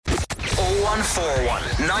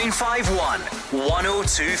0141 951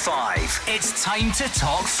 1025. It's time to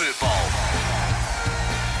talk football.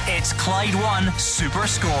 It's Clyde 1 Super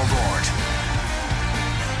Scoreboard.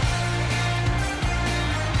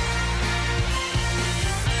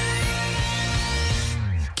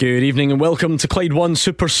 Good evening and welcome to Clyde 1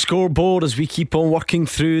 Super Scoreboard as we keep on working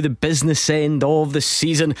through the business end of the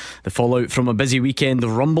season. The fallout from a busy weekend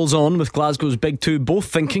rumbles on with Glasgow's Big Two both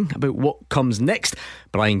thinking about what comes next.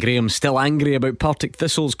 Brian Graham still angry about Partick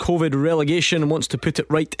Thistle's COVID relegation and wants to put it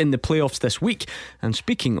right in the playoffs this week. And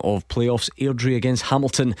speaking of playoffs, Airdrie against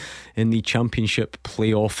Hamilton in the Championship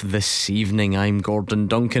playoff this evening. I'm Gordon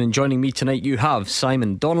Duncan and joining me tonight you have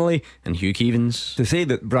Simon Donnelly and Hugh Keevins. To say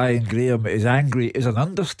that Brian Graham is angry is an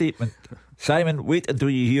understatement. Simon, wait until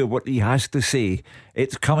you hear what he has to say.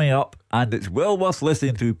 It's coming up and it's well worth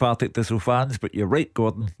listening to, Partick Thistle fans. But you're right,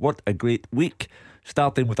 Gordon, what a great week.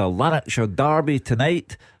 Starting with a Lanarkshire derby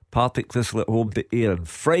tonight, Partick Thistle at home to Ayr on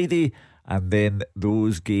Friday, and then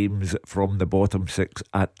those games from the bottom six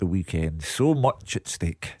at the weekend. So much at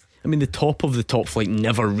stake. I mean, the top of the top flight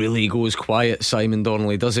never really goes quiet, Simon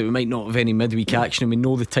Donnelly, does it? We might not have any midweek action and we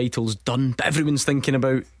know the title's done, but everyone's thinking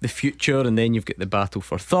about the future. And then you've got the battle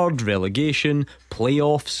for third, relegation,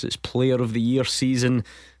 playoffs, it's player of the year season.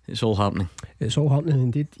 It's all happening. It's all happening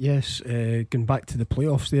indeed, yes. Going back to the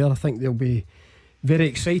playoffs there, I think they'll be very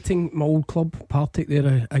exciting. My old club, Partick,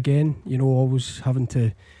 there again, you know, always having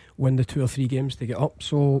to win the 2 or 3 games to get up.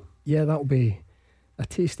 So yeah, that'll be a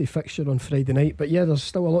tasty fixture on Friday night. But yeah, there's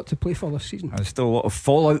still a lot to play for this season. And still a lot of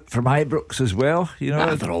fallout from Ibrox as well, you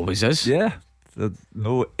know. There always is. Yeah, there's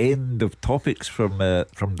no end of topics from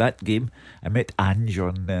that game. I met Ange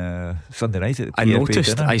on Sunday night at the PFA I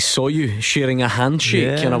noticed dinner. I saw you sharing a handshake,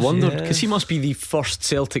 Yes, and I wondered because yes. he must be the first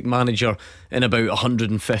Celtic manager in about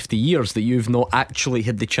 150 years that you've not actually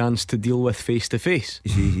had the chance to deal with face to face.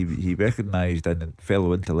 He recognised a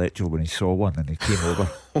fellow intellectual when he saw one and he came over.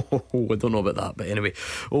 I don't know about that, but anyway,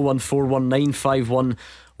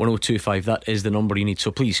 01419511025, that is the number you need. So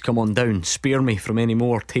please come on down, spare me from any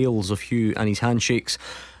more tales of Hugh and his handshakes,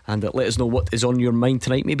 and let us know what is on your mind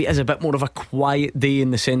tonight. Maybe it is a bit more of a quiet day in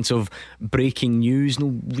the sense of breaking news,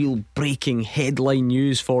 no real breaking headline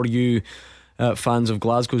news for you fans of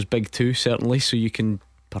Glasgow's Big Two, certainly, so you can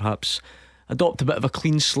perhaps adopt a bit of a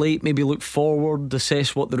clean slate, maybe look forward,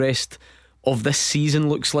 assess what the rest of this season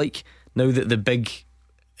looks like now that the big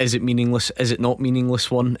is it meaningless, is it not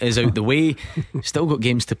meaningless one is out the way. Still got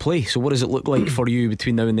games to play, so what does it look like for you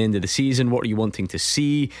between now and the end of the season? What are you wanting to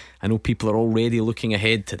see? I know people are already looking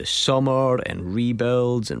ahead to the summer and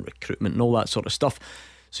rebuilds and recruitment and all that sort of stuff,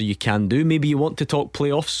 so you can do. Maybe you want to talk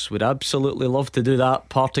playoffs, would absolutely love to do that.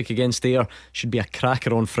 Partick against Ayr should be a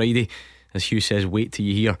cracker on Friday. As Hugh says, wait till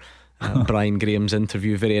you hear Brian Graham's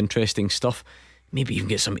interview, very interesting stuff. Maybe even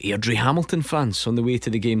get some Airdrie Hamilton fans on the way to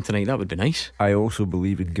the game tonight. That would be nice. I also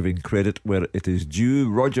believe in giving credit where it is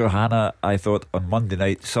due. Roger Hanna, I thought on Monday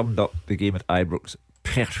night, summed up the game at Ibrox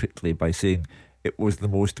perfectly by saying it was the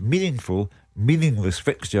most meaningless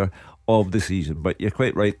fixture of the season. But you're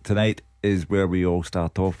quite right, tonight is where we all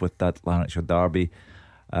start off with that Lanarkshire derby.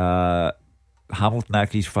 Hamilton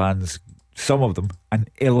Accies fans, some of them, an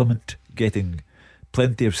element, getting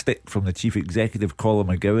plenty of stick from the chief executive, Colin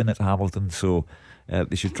McGowan at Hamilton. So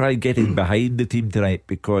they should try getting behind the team tonight,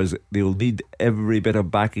 because they'll need every bit of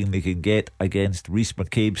backing they can get against Rhys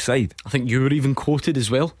McCabe's side. I think you were even quoted as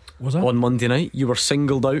well. Was I? On Monday night you were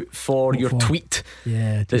singled out for your tweet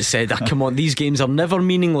that said, come on, these games are never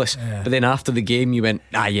meaningless. But then after the game you went,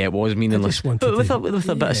 yeah, it was meaningless, but with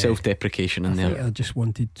a bit of self-deprecation in there. I just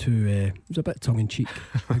wanted to it was a bit tongue-in-cheek.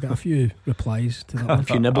 I got a few replies to that one. A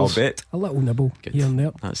few nibbles. I'll bet. A little nibble. Good. Here and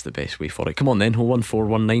there. That's the best way for it. Come on then,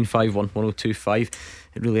 01419511025.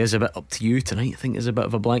 It really is a bit up to you tonight. I think it's a bit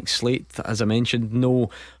of a blank slate. As I mentioned,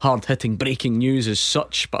 no hard-hitting breaking news as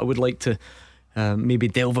such, but I would like to maybe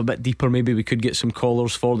delve a bit deeper. Maybe we could get some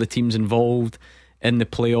callers for the teams involved in the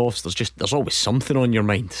playoffs. There's always something on your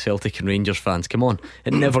mind, Celtic and Rangers fans. Come on,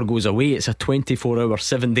 it never goes away. It's a 24-hour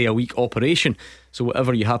 7-day-a-week operation. So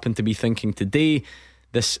whatever you happen to be thinking today,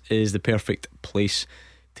 this is the perfect place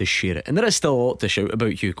to share it. And there is still a lot to shout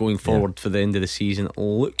about you going forward for the end of the season.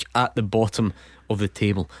 Look at the bottom of the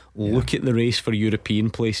table. Look at the race for European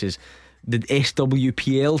places. The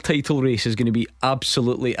SWPL title race is going to be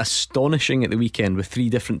absolutely astonishing at the weekend, with 3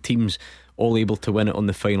 different teams all able to win it on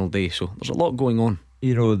the final day. So there's a lot going on.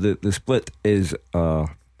 You know, the split is a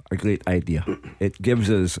great idea. It gives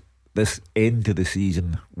us this end to the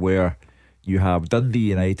season where you have Dundee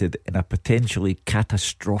United in a potentially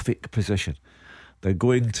catastrophic position. They're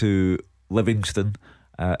going to Livingston.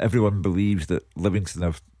 Everyone believes that Livingston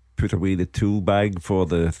have put away the tool bag for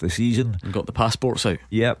the season and got the passports out.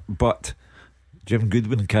 Yeah, but Jim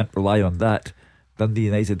Goodwin can't rely on that. Dundee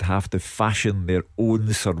United have to fashion their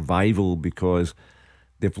own survival because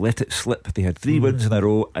they've let it slip. They had 3 wins in a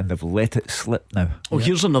row and they've let it slip now. Oh,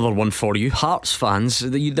 here's another one for you, Hearts fans.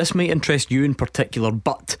 This might interest you in particular,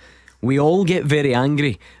 but we all get very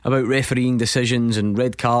angry about refereeing decisions and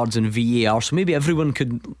red cards and VAR, so maybe everyone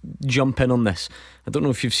could jump in on this. I don't know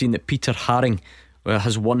if you've seen that Peter Haring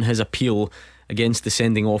has won his appeal against the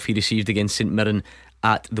sending off he received against St Mirren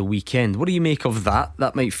at the weekend. What do you make of that?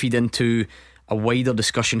 That might feed into a wider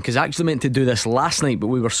discussion, because I actually meant to do this last night, but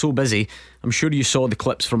we were so busy. I'm sure you saw the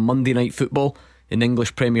clips from Monday Night Football in the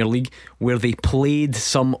English Premier League, where they played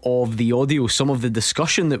some of the audio, some of the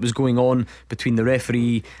discussion that was going on between the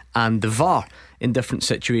referee and the VAR in different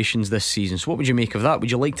situations this season. So what would you make of that?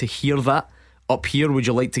 Would you like to hear that up here? Would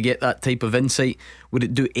you like to get that type of insight? Would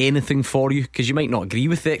it do anything for you? Because you might not agree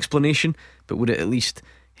with the explanation, but would it at least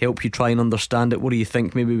help you try and understand it? What do you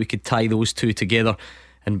think? Maybe we could tie those two together.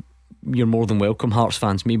 And you're more than welcome, Hearts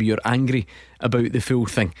fans. Maybe you're angry about the full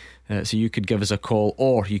thing, so you could give us a call,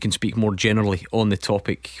 or you can speak more generally on the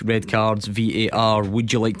topic. Red cards, VAR.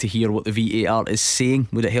 Would you like to hear what the VAR is saying?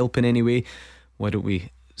 Would it help in any way? Why don't we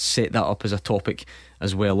set that up as a topic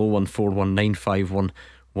as well?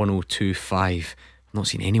 01419511025. I've not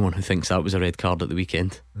seen anyone who thinks that was a red card at the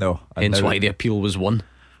weekend. No, hence why the appeal was won.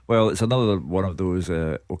 Well, it's another one of those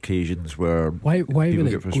occasions where why when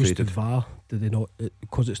it frustrated. goes to VAR, do they not?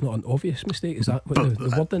 Because it's not an obvious mistake. Is that what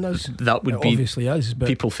the wording is? That would it be obviously is. But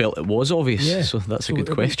people felt it was obvious. Yeah, so that's a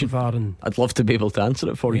good question. VAR and, I'd love to be able to answer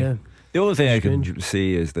it for you. The only thing I can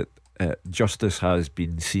say is that justice has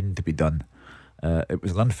been seen to be done. It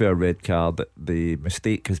was an unfair red card. The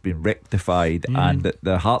mistake has been rectified, and that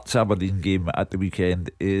the Hearts Aberdeen game at the weekend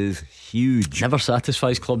is huge. Never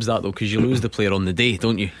satisfies clubs that though, because you lose the player on the day,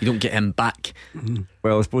 don't you? You don't get him back.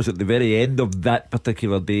 Well, I suppose at the very end of that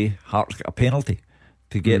particular day, Hearts got a penalty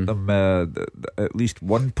to get them at least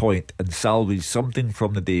 1 point and salvage something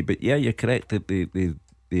from the day. But yeah, you're correct that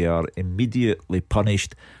they are immediately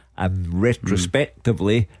punished and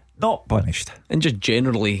retrospectively not punished. And just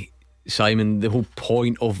generally, Simon, the whole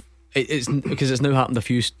point of it's because it's now happened a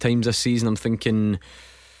few times this season. I'm thinking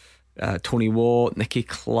Tony Watt, Nicky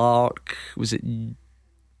Clark, was it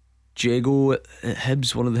Jago at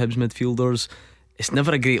Hibs, one of the Hibs midfielders. It's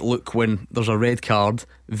never a great look when there's a red card,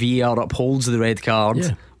 VAR upholds the red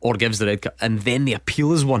card or gives the red card, and then the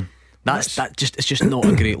appeal is won. It's just not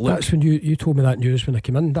a great look. That's when you told me that news when I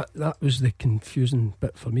came in. That was the confusing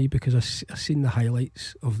bit for me, because I seen the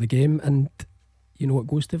highlights of the game, and you know it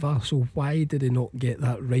goes to VAR. So why did they not get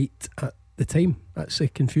that right at the time? That's the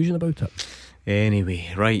confusion about it.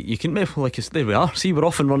 Anyway, right, you can like there we are. See, we're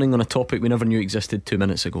off and running on a topic we never knew existed 2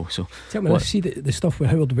 minutes ago. So tell me, I see the stuff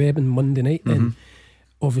with Howard Webb on Monday night. Then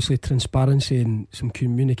obviously transparency and some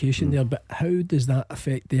communication there, but how does that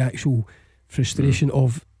affect the actual frustration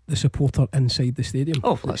of the supporter inside the stadium?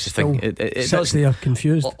 Oh, that's the thing. It sits there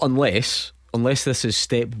confused. Unless this is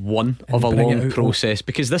step one of a long process,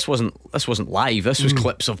 because this wasn't live. This was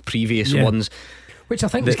clips of previous ones, which I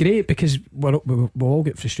think is great, because we'll all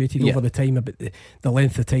get frustrated over the time about the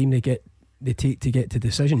length of time they take to get to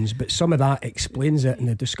decisions. But some of that explains it in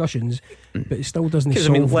the discussions, but it still doesn't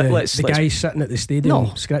solve the guy sitting at the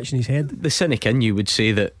stadium scratching his head. The cynic in you would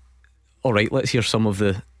say that, all right, let's hear some of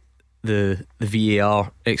the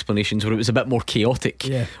VAR explanations where it was a bit more chaotic,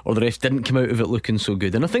 or the refs didn't come out of it looking so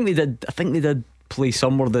good. And I think they did play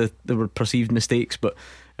some where there were perceived mistakes, but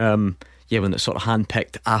when it's sort of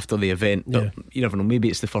handpicked after the event. But you never know, maybe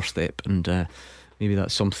it's the first step, and maybe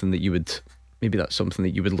that's something that you would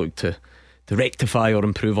look to rectify or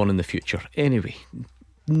improve on in the future. Anyway,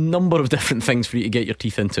 number of different things for you to get your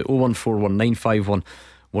teeth into.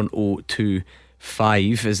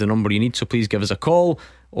 01419511025 is the number you need, so please give us a call,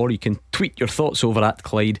 or you can tweet your thoughts over at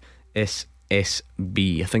Clyde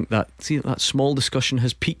SSB. I think that small discussion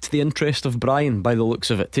has piqued the interest of Brian by the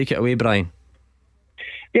looks of it. Take it away, Brian.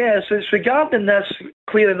 Yes, it's regarding this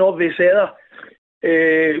clear and obvious error.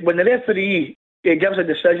 When the referee gives a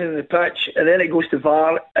decision in the pitch, and then it goes to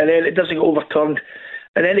VAR, and then it doesn't get overturned,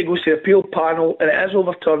 and then it goes to the appeal panel and it is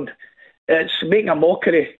overturned, it's making a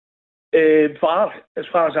mockery VAR, as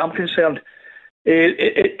far as I'm concerned.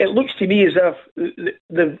 It looks to me as if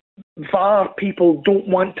the VAR people don't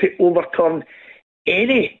want to overturn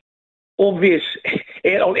any obvious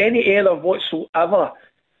or any error whatsoever,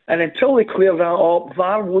 and until they clear that up,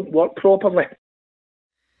 VAR won't work properly.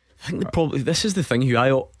 I think this is the thing, Hugh.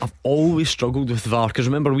 I've always struggled with VAR, because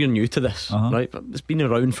remember, we're new to this, right? It's been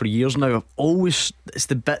around for years now. It's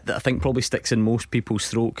the bit that I think probably sticks in most people's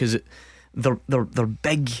throat, because their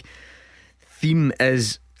big theme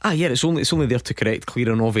is it's only there to correct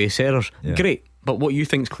clear and obvious errors. Great, but what you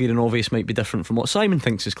think is clear and obvious might be different from what Simon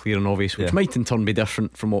thinks is clear and obvious, which might in turn be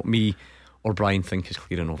different from what me or Brian think is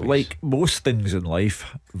clear and obvious. Like most things in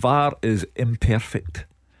life, VAR is imperfect.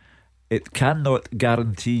 It cannot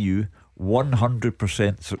guarantee you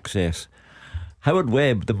 100% success. Howard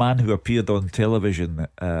Webb, the man who appeared on television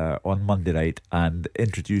on Monday night and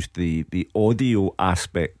introduced the audio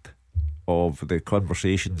aspect of the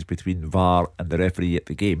conversations between VAR and the referee at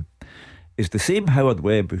the game, is the same Howard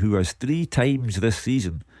Webb who has 3 times this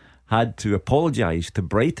season had to apologise to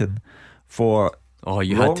Brighton for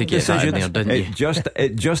you had to get decisions. that in there, didn't you?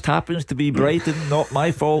 It just happens to be Brighton, not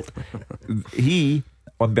my fault. He,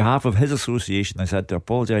 on behalf of his association, has had to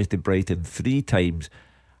apologise to Brighton 3 times.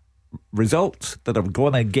 Results that have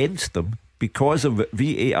gone against them because of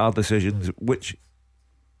VAR decisions, which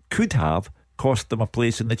could have cost them a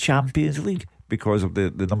place in the Champions League because of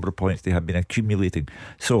the number of points they have been accumulating.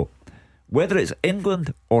 So whether it's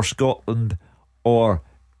England or Scotland or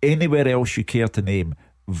anywhere else you care to name,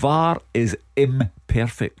 VAR is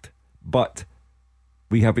imperfect, but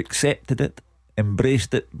we have accepted it,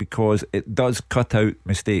 embraced it, because it does cut out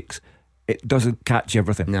mistakes. It doesn't catch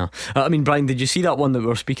everything. No, I mean, Brian, did you see that one that we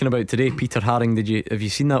were speaking about today, Peter Haring? Have you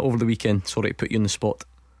seen that over the weekend? Sorry to put you on the spot.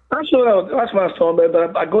 That's what I was talking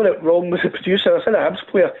about, but I got it wrong with the producer. I said a Hibs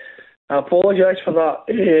player. I apologise for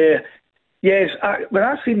that. Yes, when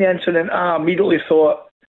I seen the incident, I immediately thought,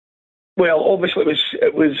 well, obviously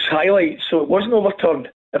it was highlights, so it wasn't overturned.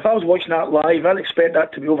 If I was watching that live, I'd expect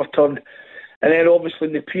that to be overturned. And then obviously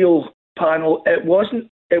in the appeal panel, it wasn't.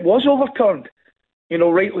 It was overturned,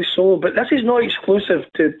 rightly so. But this is not exclusive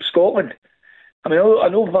to Scotland. I mean, I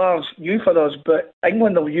know VAR's new for us, but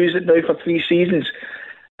England have used it now for 3 seasons,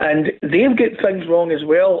 and they've got things wrong as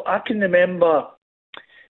well. I can remember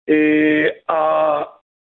a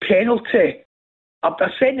penalty, a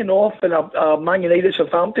sending off in a Man United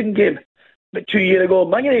Southampton game, but 2 years ago.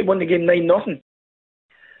 Man United won the game 9-0,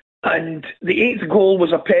 and the 8th goal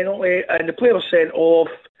was a penalty, and the player was sent off,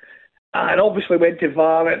 and obviously went to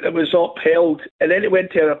VAR, and it was upheld, and then it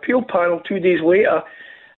went to an appeal panel 2 days later,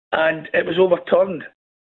 and it was overturned.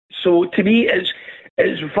 So to me, it's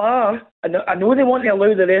VAR, and I know they want to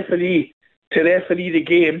allow the referee to referee the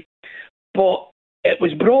game, but it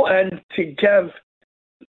was brought in to give.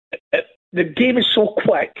 The game is so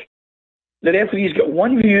quick. The referee's got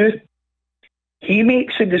one view. He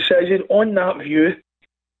makes a decision on that view.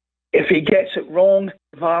 If he gets it wrong,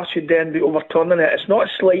 VAR should then be overturning it. It's not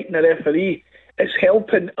slighting the referee. It's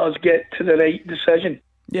helping us get to the right decision.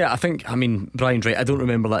 Yeah, I mean, Brian's right. I don't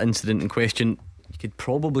remember that incident in question. You could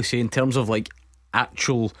probably say in terms of like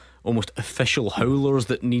actual, almost official howlers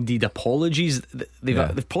that needed apologies,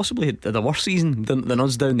 they've possibly had a worse season than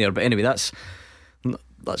us down there. But anyway, that's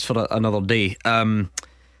for another day.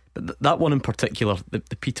 But that one in particular, the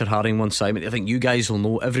Peter Haring one, Simon, I think you guys will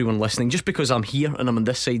know, everyone listening, just because I'm here and I'm on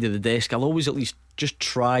this side of the desk, I'll always at least just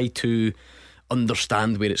try to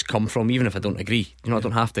understand where it's come from, even if I don't agree. I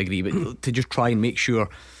don't have to agree, but to just try and make sure,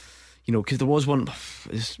 because there was one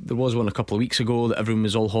a couple of weeks ago that everyone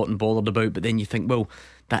was all hot and bothered about, but then you think, well,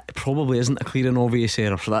 that probably isn't a clear and obvious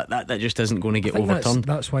error, so that just isn't going to get overturned.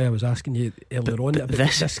 That's why I was asking you earlier on about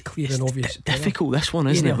this clear and obvious difficult error. This one,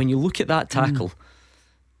 isn't it? When you look at that tackle,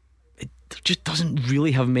 it just doesn't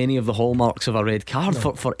really have many of the hallmarks of a red card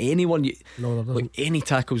for anyone. No, there doesn't. Any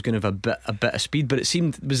tackle's going to have a bit of speed, but it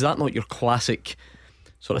seemed, was that not your classic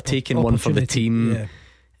sort of taking one for the team? Yeah.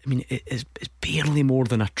 I mean, it's barely more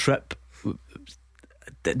than a trip.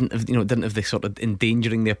 Didn't have the sort of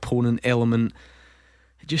endangering the opponent element.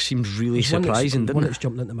 It just seems really surprising, didn't it? One that's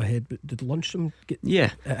jumped into my head, but did Lundstram get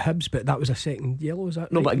at Hibs? But that was a second yellow, is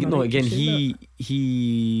that? No, right? but again,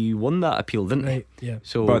 he won that appeal, didn't he? Right, yeah.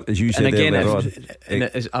 So, but as you said, and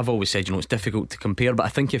again, I've always said, it's difficult to compare, but I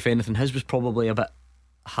think if anything, his was probably a bit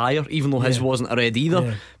higher, even though his wasn't a red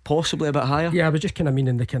either. Possibly a bit higher. Yeah, I was just kind of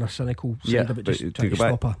meaning the kind of cynical side of it, just trying to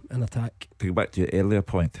stop an attack. To go back to your earlier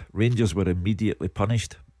point, Rangers were immediately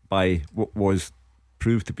punished by what was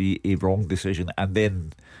proved to be a wrong decision, and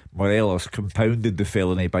then Morelos compounded the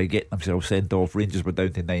felony by getting himself sent off. Rangers were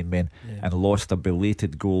down to 9 men and lost a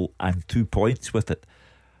belated goal and 2 points with it.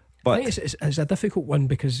 But I think it's a difficult one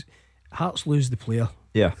because Hearts lose the player,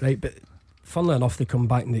 right? But funnily enough, they come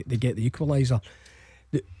back and they get the equaliser.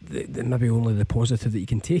 The maybe only the positive that you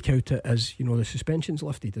can take out it is the suspension's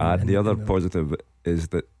lifted, and the other positive is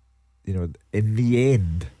that in the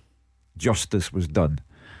end justice was done.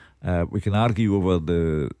 We can argue over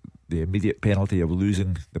the immediate penalty of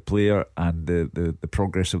losing the player and the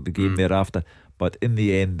progress of the game thereafter, but in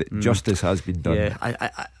the end, justice has been done. Yeah,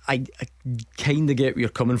 I kind of get where you're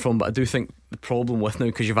coming from, but I do think the problem with now,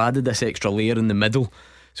 because you've added this extra layer in the middle,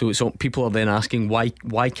 so people are then asking why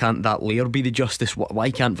can't that layer be the justice? Why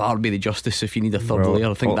can't VAR be the justice if you need a third layer?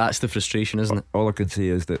 I think that's the frustration, isn't it? All I can say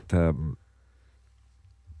is that 2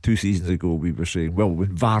 seasons ago we were saying, well,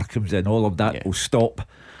 when VAR comes in, all of that will stop,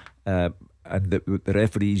 and the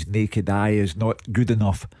referee's naked eye is not good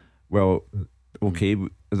enough. Well, okay,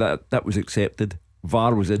 that was accepted.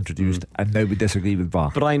 VAR was introduced, and now we disagree with VAR.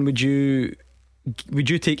 Brian, would you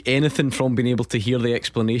take anything from being able to hear the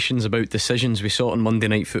explanations about decisions? We saw it on Monday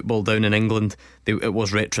Night Football down in England. It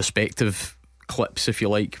was retrospective clips, if you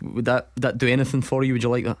like. Would that do anything for you? Would you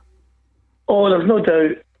like that? Oh, there's no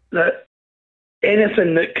doubt that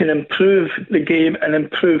anything that can improve the game and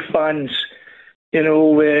improve fans,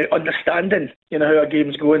 understanding, how a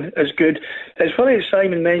game's going is good. It's funny that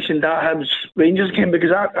Simon mentioned that Hibs Rangers game, because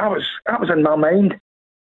that was in my mind.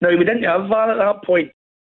 Now, we didn't have VAR at that point,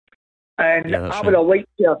 and I would have liked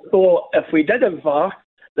to have thought, if we did have VAR,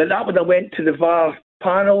 that would have went to the VAR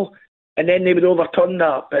panel and then they would overturn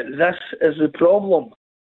that. But this is the problem.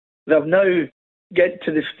 They've now get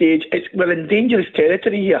to the stage. We're in dangerous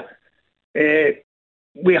territory here.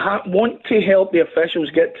 We want to help the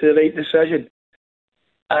officials get to the right decision.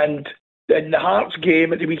 And in the Hearts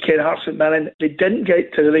game at the weekend, Hearts St Mirren, they didn't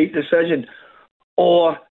get to the right decision,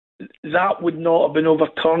 or that would not have been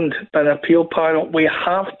overturned by an appeal panel. We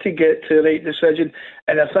have to get to the right decision,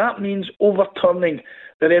 and if that means overturning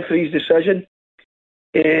the referee's decision,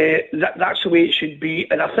 that's the way it should be.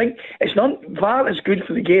 And I think it's not VAR is good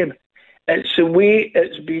for the game. It's the way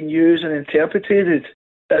it's being used and interpreted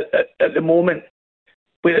at the moment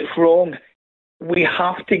where it's wrong. We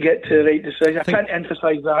have to get to the right decision. I can't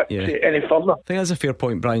emphasise that any further. I think that's a fair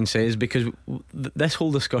point Brian says, because this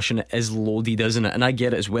whole discussion is loaded, isn't it? And I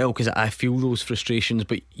get it as well, because I feel those frustrations,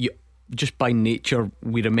 but just by nature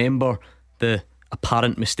we remember the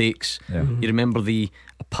apparent mistakes, you remember the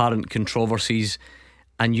apparent controversies,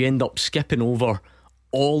 and you end up skipping over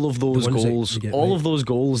all of those goals, of those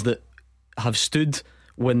goals that have stood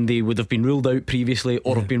when they would have been ruled out previously,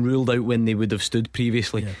 or have been ruled out when they would have stood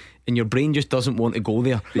previously, and your brain just doesn't want to go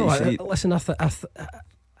there. No, listen,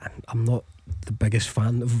 I'm not the biggest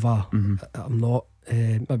fan of VAR. I'm not.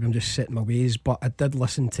 Maybe I'm just set in my ways, but I did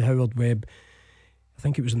listen to Howard Webb. I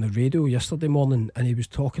think it was on the radio yesterday morning, and he was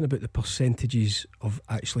talking about the percentages of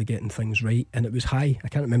actually getting things right, and it was high. I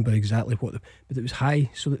can't remember exactly but it was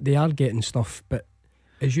high, so that they are getting stuff. But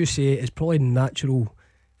as you say, it's probably natural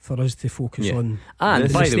for us to focus on.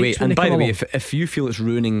 And by the way, if you feel it's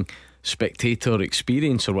ruining spectator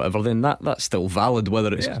experience or whatever, then that's still valid,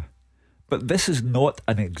 whether it's but this is not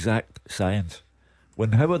an exact science.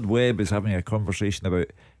 When Howard Webb is having a conversation about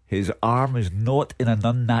his arm is not in an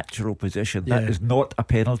unnatural position, that is not a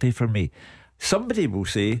penalty for me, somebody will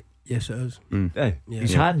say yes, it is.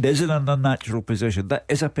 His hand is in an unnatural position, that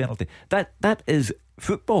is a penalty. That is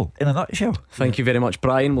football in a nutshell. Thank you very much,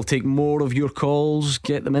 Brian. We'll take more of your calls.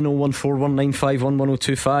 Get them in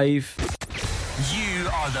 01419511025. You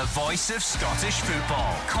are the voice of Scottish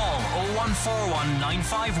football. Call 0141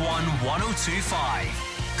 951 1025.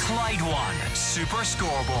 Clyde 1 Super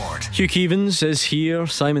Scoreboard. Hugh Keevins is here,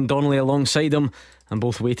 Simon Donnelly alongside him, and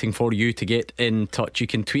both waiting for you to get in touch. You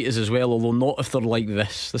can tweet us as well, although not if they're like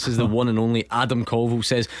this. This is the one and only Adam Colville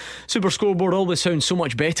says, Super Scoreboard always sounds so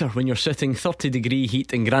much better when you're sitting 30-degree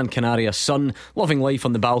heat in Gran Canaria sun, loving life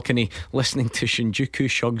on the balcony, listening to Shinjuku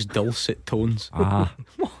Shug's dulcet tones. I've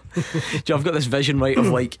got this vision, right, of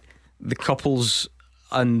like the couples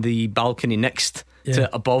on the balcony next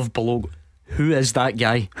to above, below. Who is that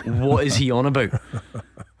guy? What is he on about?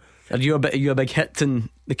 Are you a big hit in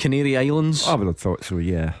the Canary Islands? I would have thought so.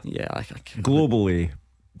 Yeah. Globally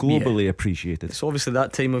appreciated. It's obviously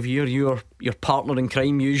that time of year. Your partner in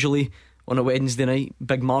crime usually on a Wednesday night,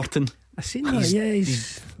 Big Martin. I seen that.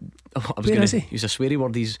 He's I was going to use a sweary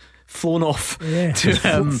word. He's flown off. He's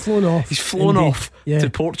flown off to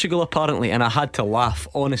Portugal apparently, and I had to laugh,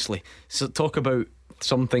 honestly. So talk about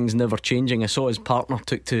some things never changing. I saw his partner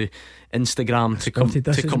took to Instagram to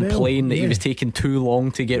complain that he was taking too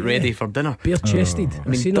long to get ready for dinner. Bare chested. I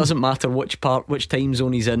mean, it doesn't matter which time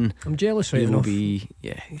zone he's in. I'm jealous right enough.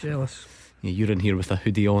 I'm jealous. You're in here with a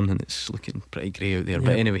hoodie on and it's looking pretty grey out there.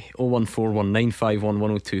 But anyway,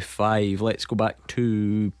 01419511025. Let's go back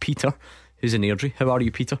to Peter, who's in Airdrie. How are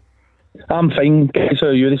you, Peter? I'm fine, guys. How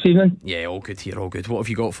are you this evening? Yeah, all good here, all good. What have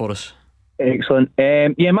you got for us? Excellent.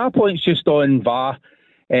 My point's just on VAR,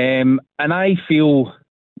 and I feel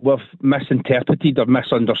we've misinterpreted or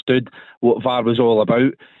misunderstood what VAR was all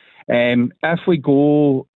about. If we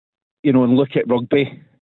go, and look at rugby,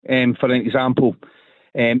 for an example,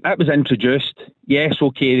 it was introduced. Yes,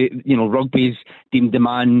 okay, rugby's deemed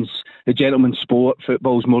demands the gentleman's sport,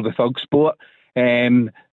 football's more the thug sport.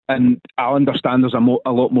 And I understand there's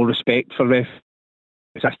a lot more respect for ref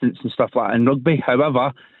assistance and stuff like that in rugby.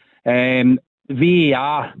 However,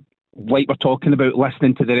 VAR, like we're talking about,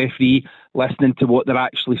 listening to the referee, listening to what they're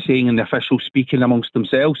actually saying and the officials speaking amongst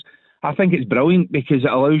themselves, I think it's brilliant because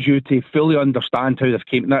it allows you to fully understand how they've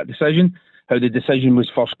came to that decision, how the decision was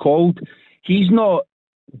first called. He's not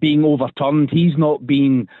being overturned. He's not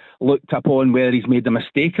being looked upon whether he's made a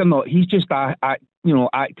mistake or not. He's just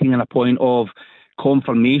acting in a point of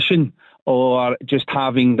confirmation, or just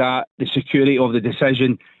having that the security of the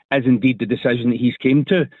decision is indeed the decision that he's came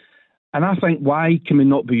to. And I think, why can we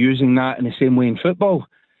not be using that in the same way in football?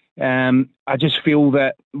 I just feel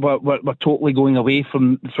that we're totally going away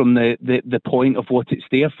from the point of what it's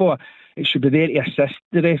there for. It should be there to assist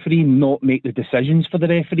the referee, not make the decisions for the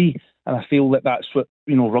referee. And I feel that that's what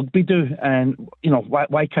rugby do. And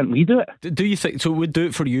why can't we do it? Do you think so? Would do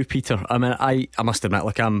it for you, Peter? I mean, I must admit,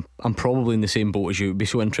 like I'm probably in the same boat as you. It'd be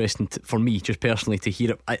so interesting for me, just personally, to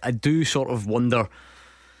hear it. I do sort of wonder,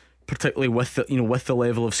 particularly with the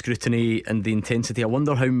level of scrutiny and the intensity. I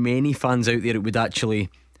wonder how many fans out there it would actually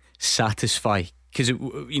satisfy, because it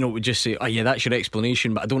would just say, oh yeah, that's your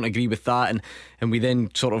explanation, but I don't agree with that, and we then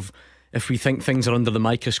sort of, if we think things are under the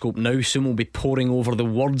microscope now, soon will be poring over the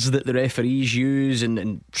words that the referees use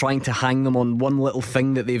and trying to hang them on one little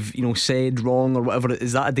thing that they've said wrong or whatever.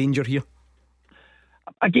 Is that a danger here?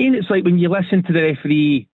 Again, it's like when you listen to the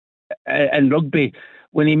referee in rugby,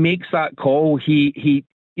 when he makes that call, he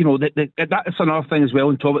that's another thing as well.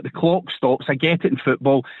 On top of it, the clock stops. I get it in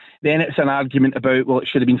football. Then it's an argument about, well, it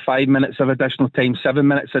should have been 5 minutes of additional time, 7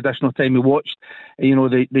 minutes additional time. We watched,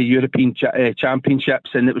 the European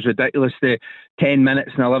Championships, and it was ridiculous, the 10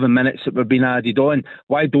 minutes and 11 minutes that were being added on.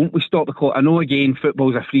 Why don't we stop the clock? I know, again,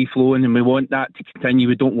 football's a free flowing and we want that to continue.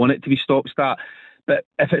 We don't want it to be stop-start. But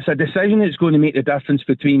if it's a decision that's going to make the difference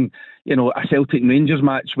between, a Celtic and Rangers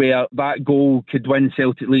match where that goal could win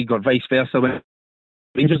Celtic League or vice versa, when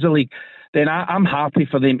Rangers the league, then I'm happy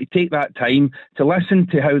for them to take that time to listen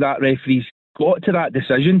to how that referee's got to that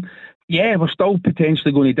decision. Yeah, we're still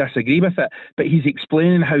potentially going to disagree with it, but he's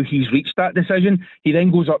explaining how he's reached that decision. He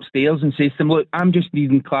then goes upstairs and says to them, look, I'm just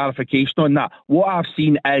needing clarification on that. What I've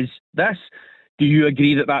seen is this. Do you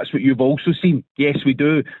agree that that's what you've also seen? Yes, we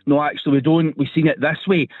do. No, actually, we don't. We've seen it this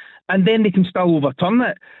way. And then they can still overturn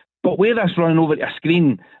it. But where that's running over to a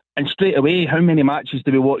screen, and straight away, how many matches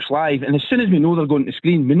do we watch live? And as soon as we know they're going to the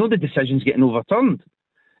screen, we know the decision's getting overturned.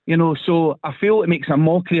 So I feel it makes a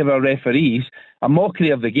mockery of our referees, a mockery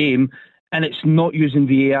of the game, and it's not using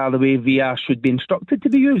VAR the way VAR should be instructed to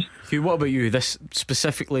be used. Hugh, what about you? This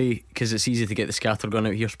specifically, because it's easy to get the scattergun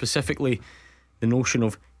out here, specifically the notion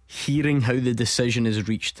of hearing how the decision is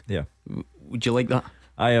reached. Yeah. Would you like that?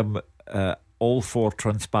 I am all for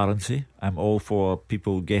transparency. I'm all for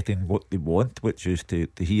people getting what they want, which is to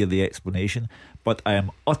hear the explanation. But I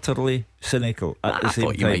am utterly cynical at the same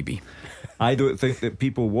time. You might be. I don't think that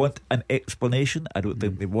people want an explanation. I don't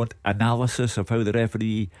think they want analysis of how the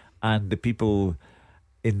referee and the people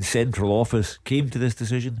in central office came to this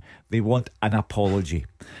decision. They want an apology.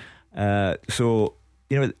 So,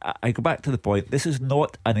 I go back to the point. This is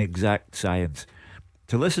not an exact science.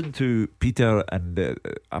 To listen to Peter and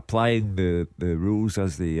applying the rules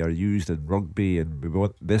as they are used in rugby, and we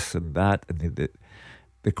want this and that, and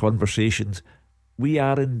the conversations, we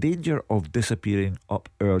are in danger of disappearing up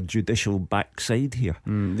our judicial backside here.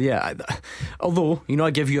 Although,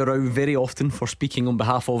 I give you a row very often for speaking on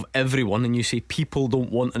behalf of everyone, and you say people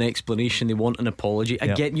don't want an explanation, they want an apology.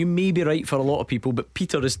 Again, you may be right for a lot of people, but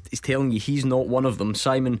Peter is telling you he's not one of them.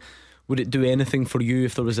 Simon, would it do anything for you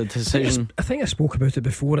if there was a decision? I think I spoke about it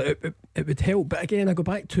before. It would help, but again, I go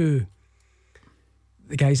back to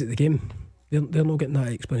the guys at the game. They're not getting that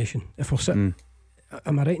explanation. If we're sitting,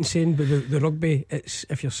 am I right in saying with the rugby, it's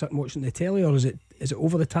if you're sitting watching the telly, or is it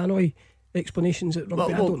over the tannoy explanations at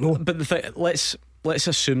rugby? I don't know. But the thing, let's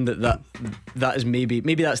assume that is maybe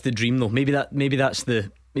that's the dream though. Maybe that's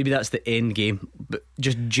the end game. But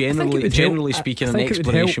just generally speaking, an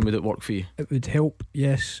explanation, would it work for you? It would help,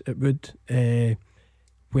 yes, it would.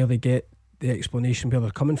 Where they get the explanation, where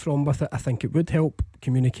they're coming from with it, I think it would help.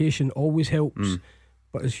 Communication always helps.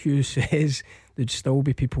 But as Hugh says, there'd still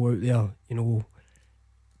be people out there,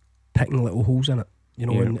 picking little holes in it,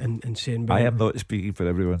 and saying, I am not speaking for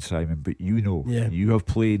everyone, Simon, but you have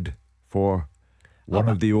played for one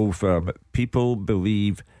of the old firm. People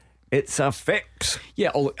believe it's a fix.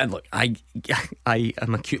 Yeah, and look, I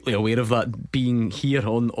am acutely aware of that being here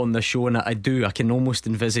on the show, and I can almost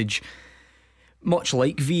envisage much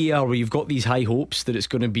like VAR, where you've got these high hopes that it's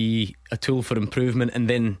going to be a tool for improvement, and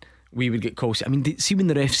then we would get calls. I mean, see when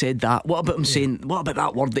the ref said that, what about him saying, what about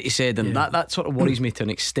that word that he said? And that sort of worries me to an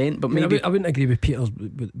extent. But maybe I wouldn't agree with Peter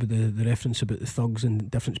with the reference about the thugs and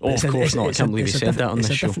different sports. Oh, of course not. I can't believe he said that on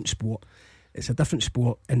this show. It's a different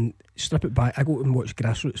sport, and strip it back. I go and watch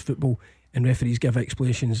grassroots football, and referees give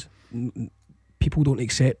explanations. People don't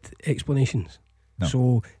accept explanations. No.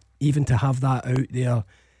 So even to have that out there,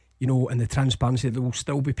 you know, and the transparency, there will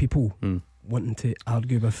still be people wanting to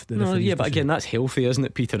argue with the referees. Yeah, but again, that's healthy, isn't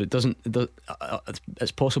it, Peter?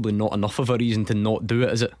 It's possibly not enough of a reason to not do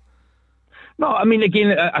it, is it? No, I mean,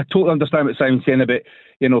 again, I totally understand what Simon's saying about,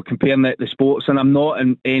 you know, comparing the sports, and I'm not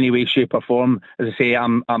in any way, shape or form. As I say,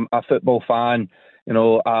 I'm a football fan. You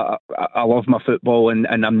know, I love my football, and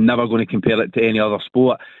I'm never going to compare it to any other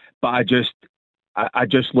sport. But I just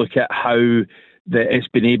look at how it's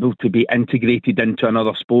been able to be integrated into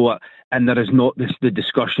another sport, and there is not the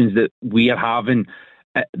discussions that we are having,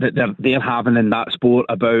 that they're having in that sport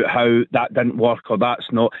about how that didn't work or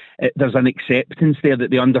that's not. There's an acceptance there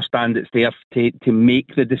that they understand it's there to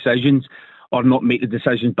make the decisions, or not make the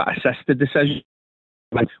decisions but assist the decision.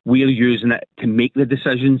 We're using it to make the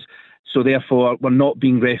decisions, so therefore we're not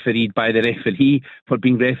being refereed by the referee, we're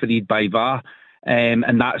being refereed by VAR.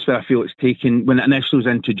 And that's where I feel it's taken. When it initially was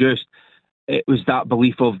introduced, it was that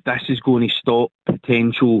belief of this is going to stop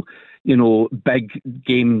potential, you know, big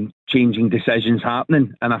game changing decisions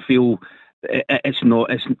happening, and I feel it's not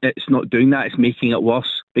doing that. It's making it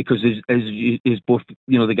worse, because as both,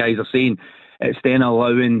 you know, the guys are saying, it's then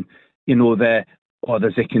allowing, you know,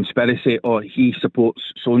 there's a conspiracy, or he supports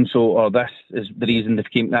so and so, or this is the reason they've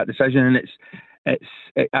came to that decision, and it's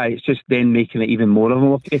just then making it even more of a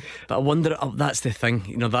lucky. But I wonder, that's the thing,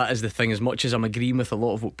 you know, that is the thing. As much as I'm agreeing with a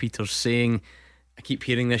lot of what Peter's saying, I keep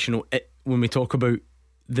hearing this, you know, when we talk about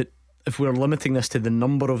that, if we're limiting this to the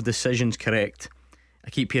number of decisions correct, I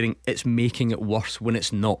keep hearing it's making it worse, when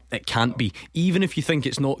it's not. It can't be. Even if you think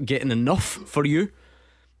it's not getting enough for you,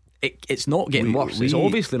 it's not getting worse. It's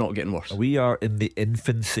obviously not getting worse. We are in the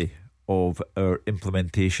infancy of our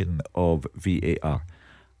implementation of VAR.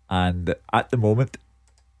 And at the moment,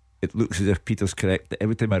 it looks as if Peter's correct that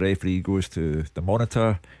every time a referee goes to the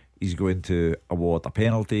monitor, he's going to award a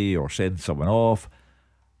penalty or send someone off.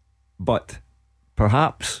 But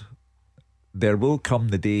perhaps there will come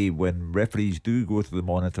the day when referees do go to the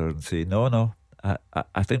monitor and say, no,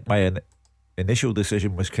 I think my initial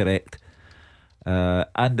decision was correct.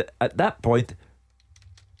 And at that point,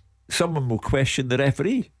 someone will question the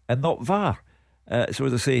referee and not VAR. So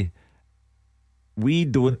as I say, we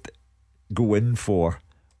don't go in for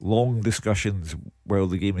long discussions while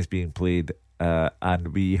the game is being played,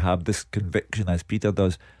 and we have this conviction, as Peter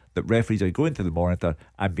does, that referees are going to the monitor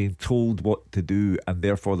and being told what to do, and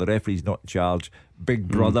therefore the referee's not in charge. Big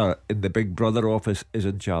Brother in the Big Brother office is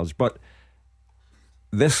in charge. But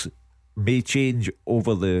this may change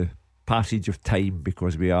over the passage of time,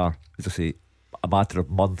 because we are, as I say, a matter of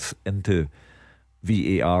months into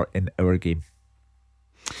VAR in our game.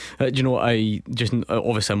 Do you know, I just,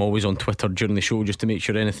 obviously I'm always on Twitter during the show just to make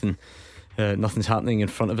sure nothing's happening in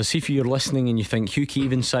front of us. See if you're listening and you think Hugh,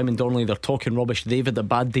 Keevins, Simon, Donnelly, they're talking rubbish, they've had a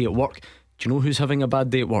bad day at work. Do you know who's having a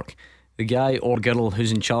bad day at work? The guy or girl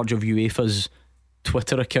who's in charge of UEFA's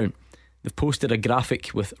Twitter account. They've posted a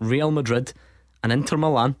graphic with Real Madrid and Inter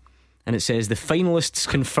Milan, and it says the finalists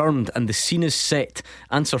confirmed and the scene is set.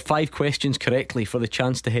 Answer 5 questions correctly for the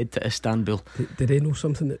chance to head to Istanbul. Did they know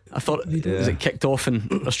something that I thought was it kicked off in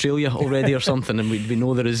Australia already or something, and we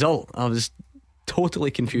know the result? I was totally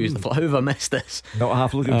confused. I thought, how have I missed this? Not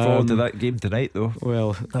half looking forward to that game tonight, though.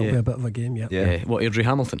 Well, that'll be a bit of a game. What, Airdrie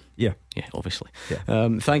Hamilton? Yeah, obviously.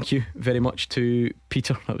 Thank you very much to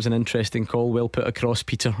Peter. That was an interesting call, well put across,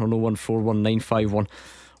 Peter, on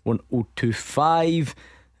 01419511025.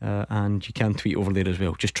 And you can tweet over there as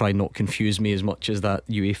well. Just try not confuse me as much as that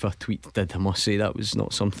UEFA tweet did. I must say that was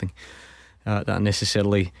not something that I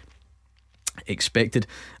necessarily expected.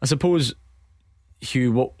 I suppose,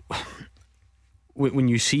 Hugh, when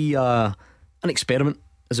you see an experiment,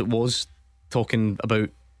 as it was, talking about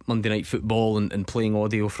Monday Night Football and playing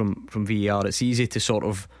audio from VAR, it's easy to sort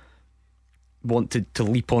of want to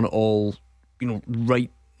leap on it all, you know, right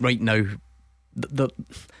now.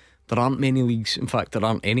 There aren't many leagues, in fact there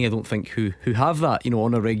aren't any, I don't think, who have that, you know,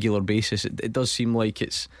 on a regular basis. It does seem like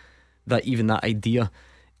it's that even that idea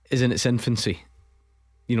is in its infancy,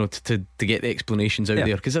 you know, to get the explanations out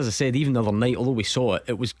there. Because as I said, even the other night, although we saw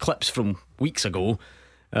it was clips from weeks ago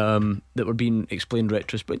that were being explained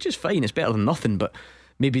retrospectively, which is fine, it's better than nothing. But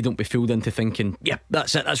maybe don't be fooled into thinking,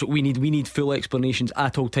 that's it, that's what we need full explanations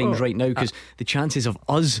at all times right now, because the chances of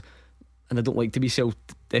us and I don't like to be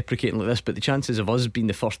self-deprecating like this, but the chances of us being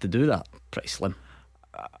the first to do that, pretty slim.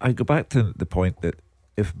 I go back to the point that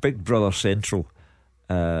if Big Brother Central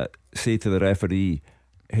say to the referee,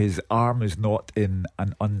 his arm is not in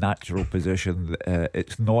an unnatural position,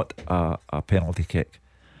 it's not a penalty kick,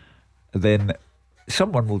 then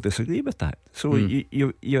someone will disagree with that. So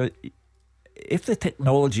you if the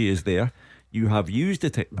technology is there, you have used the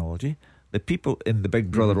technology, the people in the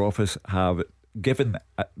Big Brother office have given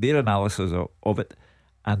their analysis of it,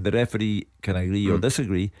 and the referee can agree or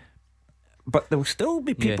disagree, but there will still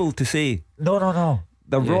be people to say no,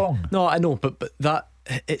 they're wrong. No, I know, but that,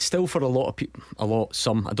 it's still for a lot of people,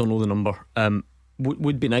 some, I don't know the number,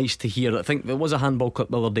 would be nice to hear. I think there was a handball clip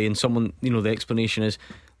the other day, and someone, the explanation is,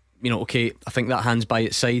 okay, I think that hand's by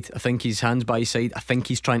its side, I think his hand's by his side, I think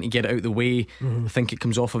he's trying to get it out of the way, I think it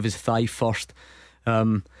comes off of his thigh first.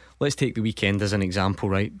 Let's take the weekend as an example,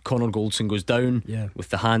 right? Connor Goldson goes down with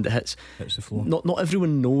the hand that hits the floor. Not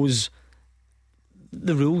everyone knows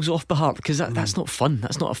the rules off by heart, because that's not fun.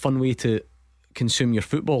 That's not a fun way to consume your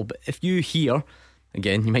football. But if you hear,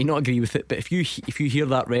 again, you might not agree with it, but if you hear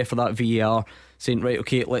that ref or that VAR saying, right,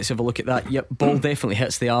 okay, let's have a look at that, yep, ball definitely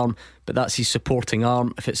hits the arm, but that's his supporting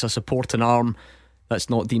arm. If it's a supporting arm, that's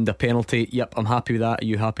not deemed a penalty. Yep, I'm happy with that. Are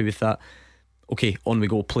you happy with that? Okay, on we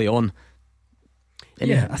go, play on.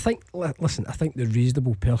 Yeah, I think the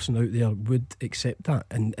reasonable person out there would accept that,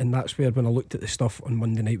 and that's where, when I looked at the stuff on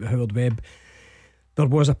Monday night with Howard Webb, there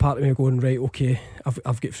was a part of me going, right, okay,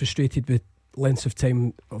 I've got frustrated with lengths of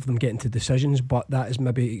time of them getting to decisions, but that is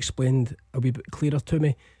maybe explained a wee bit clearer to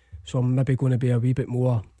me, so I'm maybe going to be a wee bit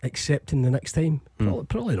more accepting the next time.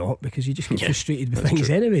 Probably not, because you just get frustrated with things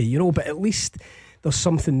anyway, but at least there's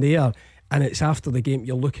something there, and it's after the game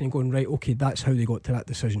you're looking and going, right, okay, that's how they got to that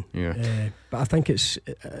decision. But I think it's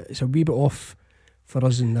a wee bit off for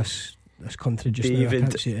us in this country just now. I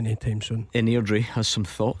can't see it any time soon. In Airdrie has some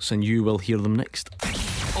thoughts, and you will hear them next.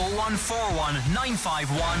 0141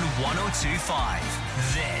 951 1025.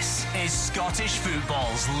 This is Scottish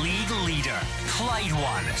football's league leader, Clyde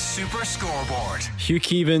One Super Scoreboard. Hugh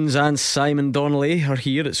Keevins and Simon Donnelly are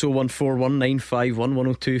here. It's 0141 951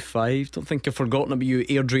 1025. Don't think I've forgotten about you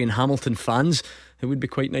Airdrie and Hamilton fans. It would be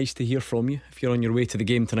quite nice to hear from you if you're on your way to the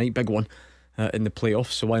game tonight. Big one in the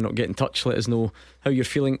playoffs, so why not get in touch? Let us know how you're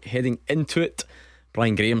feeling heading into it.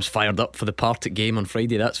 Brian Graham's fired up for the Partick game on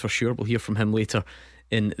Friday, that's for sure. We'll hear from him later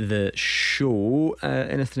in the show.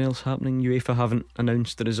 Anything else happening? UEFA haven't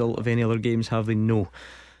announced the result of any other games, have they? No,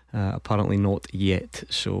 apparently not yet.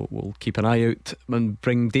 So we'll keep an eye out and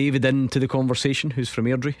bring David into the conversation, who's from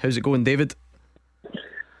Airdrie. How's it going, David?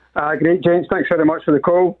 Great, gents, thanks very much for the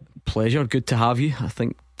call. Pleasure, good to have you.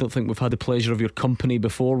 Don't think we've had the pleasure of your company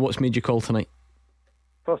before. What's made you call tonight?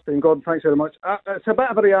 First thing, Gordon, thanks very much. It's a bit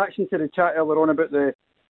of a reaction to the chat earlier on about the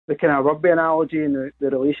kind of rugby analogy and the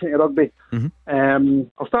relation to rugby.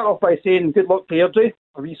 I'll start off by saying good luck to Airdrie.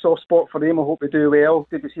 A wee soft spot for them. I hope they do well.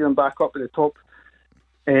 Good to see them back up at the top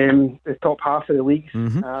half of the league.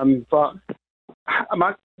 But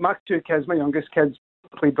my two kids, my youngest kids,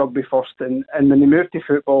 played rugby first, and when they moved to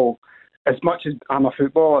football, as much as I'm a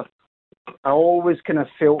footballer, I always kind of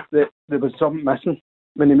felt that there was something missing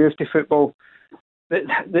when they moved to football.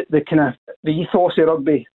 The kind of the ethos of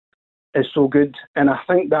rugby is so good, and I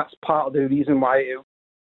think that's part of the reason why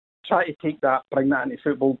try to bring that into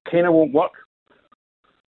football kind of won't work.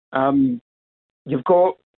 You've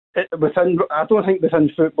got I don't think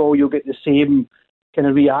within football you'll get the same kind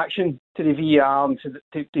of reaction to the VAR and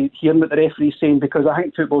to hearing what the referee's saying, because I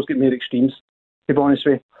think football's got more extremes, to be honest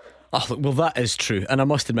with you. Oh, look, well, that is true, and I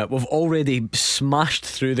must admit we've already smashed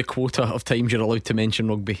through the quota of times you're allowed to mention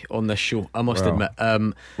rugby on this show. I must admit, we're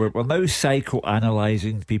now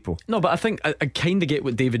psychoanalysing people. No, but I think I kind of get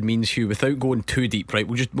what David means, Hugh, without going too deep. Right,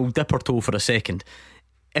 we'll dip our toe for a second.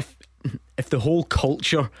 If the whole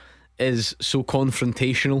culture is so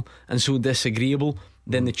confrontational and so disagreeable,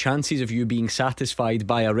 then the chances of you being satisfied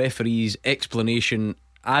by a referee's explanation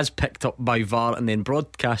as picked up by VAR and then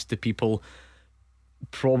broadcast to people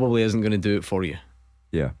probably isn't going to do it for you.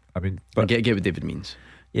 Yeah, I mean, but I get what David means.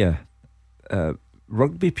 Yeah,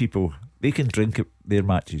 rugby people, they can drink at their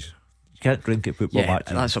matches. You can't drink at football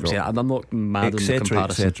matches. That's what I'm saying. I'm not mad on the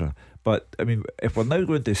comparison, etc. But I mean, if we're now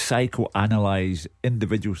going to psychoanalyse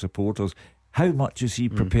individual supporters, how much is he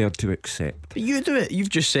prepared to accept? But you do it. You've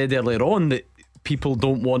just said earlier on that people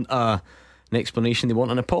don't want an explanation, they want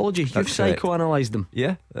an apology. You've psychoanalysed them.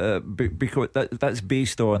 Yeah, because that's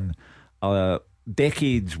based on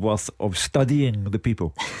decades worth of studying the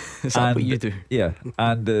people. Is that what you do? Yeah,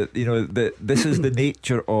 and this is the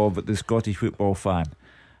nature of the Scottish football fan.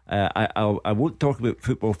 I won't talk about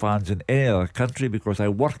football fans in any other country because I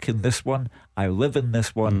work in this one, I live in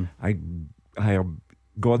this one, I have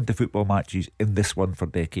gone to football matches in this one for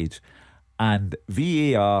decades, and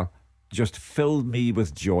VAR just filled me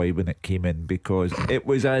with joy when it came in, because it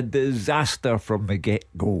was a disaster from the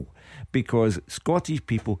get-go, because Scottish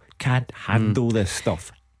people can't handle this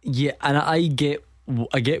stuff. Yeah, and I get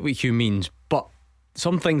what Hugh means, but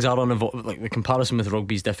some things are unavoidable. Like the comparison with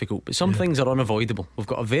rugby is difficult, but some things are unavoidable. We've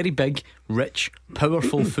got a very big, rich,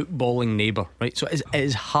 powerful footballing neighbour, right? So it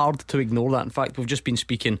is hard to ignore that. In fact, we've just been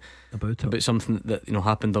speaking about something that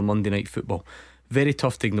happened on Monday Night Football. Very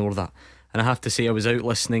tough to ignore that. And I have to say, I was out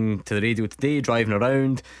listening to the radio today, driving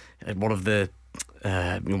around one of the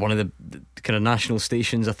kind of national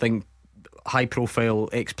stations, I think, high profile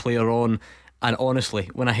ex-player on, and honestly,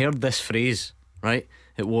 when I heard this phrase, right,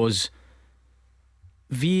 it was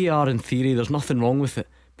VAR in theory, there's nothing wrong with it,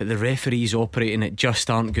 but the referees operating it just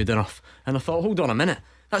aren't good enough. And I thought, hold on a minute,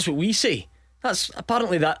 that's what we say. That's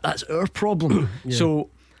our problem. So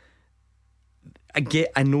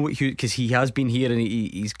I know what Hugh, because he has been here and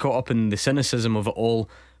he's caught up in the cynicism of it all,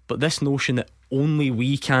 but this notion that only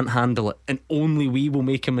we can't handle it and only we will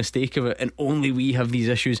make a mistake of it and only we have these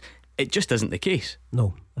issues, it just isn't the case.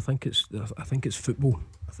 No, I think it's football.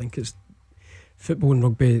 I think it's football and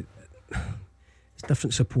rugby. It's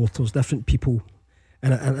different supporters, different people,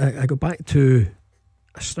 and I go back to,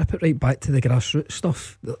 I strip it right back to the grassroots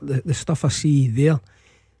stuff, the stuff I see there,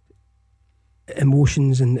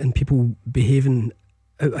 emotions and people behaving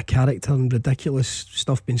out of character and ridiculous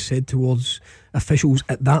stuff being said towards officials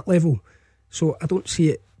at that level. So I don't see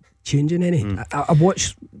it changing any. I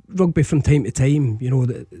watch rugby from time to time,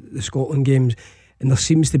 the Scotland games, and there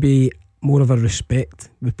seems to be more of a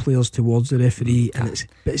respect with players towards the referee, and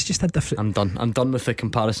it's just a different. I'm done with the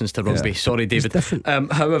comparisons to rugby. Sorry, David.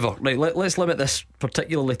 However, right, let's limit this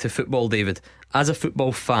particularly to football, David. As a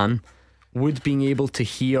football fan, would being able to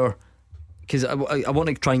hear, because I want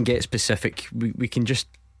to try and get specific. We can just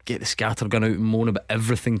get the scattergun out and moan about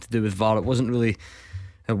everything to do with VAR. It wasn't really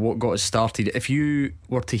what got us started. If you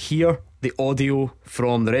were to hear the audio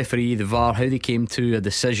from the referee, the VAR, how they came to a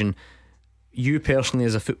decision, you personally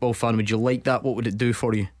as a football fan, would you like that? What would it do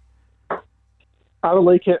for you? I would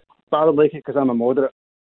like it, but I would like it because I'm a moderate.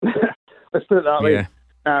 Let's put it that way.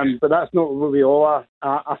 But that's not what we all are.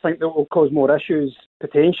 I think that will cause more issues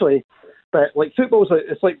potentially. But like football's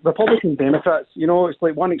it's like Republican Democrats, it's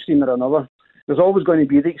like one extreme or another. There's always going to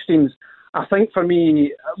be the extremes. I think for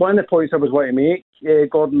me, one of the points I was wanting to make,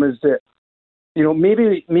 Gordon, was that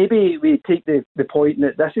maybe we take the point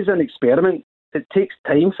that this is an experiment. It takes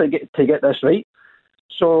time to get this right.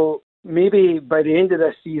 So maybe by the end of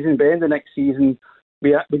this season, by the end of next season,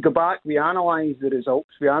 we go back, we analyse the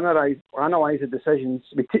results, we analyse the decisions,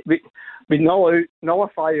 we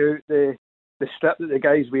nullify out the strip that the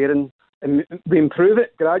guy's wearing, and we improve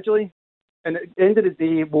it gradually. And at the end of the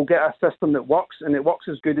day, we'll get a system that works, and it works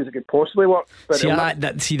as good as it could possibly work. But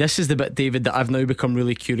this is the bit, David, that I've now become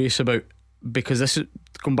really curious about, because this is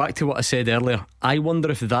going back to what I said earlier. I wonder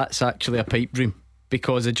if that's actually a pipe dream,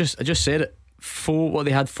 because I just said it.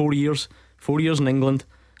 They had 4 years in England,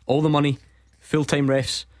 all the money, full-time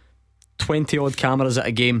refs, 20 odd cameras at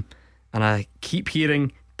a game, and I keep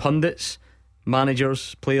hearing pundits,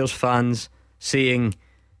 managers, players, fans saying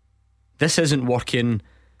this isn't working,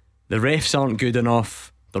 the refs aren't good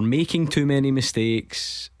enough, they're making too many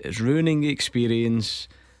mistakes, it's ruining the experience,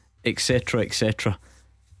 etc., etc.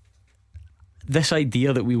 This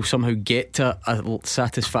idea that we will somehow get to a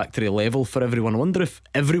satisfactory level for everyone, I wonder if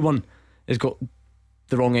everyone has got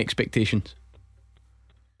the wrong expectations.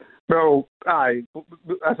 Well, as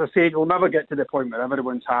I said, we'll never get to the point where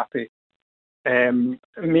everyone's happy.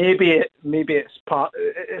 Maybe it's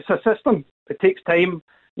a system. It takes time.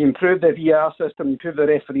 You improve the VAR system, you improve the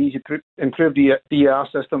referees, you improve the VAR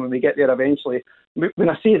system, and we get there eventually. When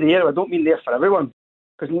I say there, I don't mean there for everyone.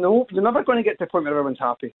 Because you're never going to get to the point where everyone's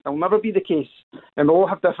happy. It'll never be the case. And we'll all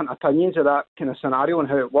have different opinions of that kind of scenario and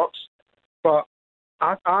how it works. But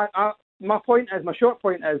my short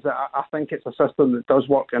point is that I think it's a system that does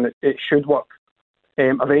work, and it should work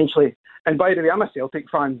eventually. And by the way, I'm a Celtic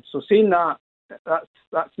fan, so saying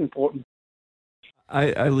that's important.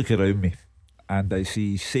 I look around me and I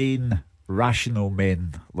see sane, rational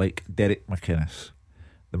men like Derek McInnes,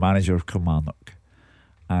 the manager of Kilmarnock.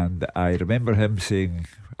 And I remember him saying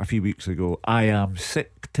a few weeks ago, I am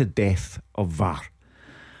sick to death of VAR.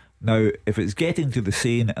 Now, if it's getting to the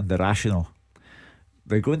sane and the rational,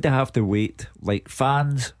 they're going to have to wait, like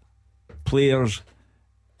fans, players,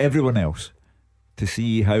 everyone else, to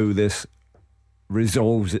see how this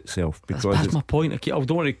resolves itself, because that's my point. I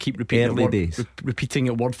don't want to keep repeating early it repeating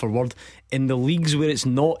it word for word. In the leagues where it's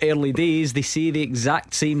not early days, they say the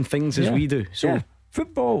exact same things as we do. So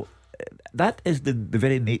football, that is the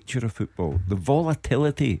very nature of football, the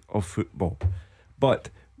volatility of football. But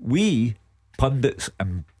we pundits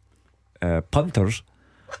and punters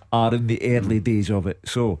are in the early days of it.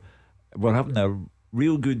 So we're having a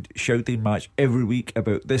real good shouting match every week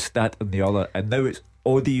about this, that and the other, and now it's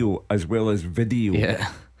audio as well as video.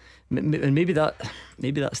 Yeah. And maybe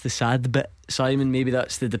that's the sad bit, Simon. Maybe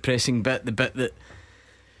that's the depressing bit, the bit that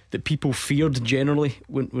people feared generally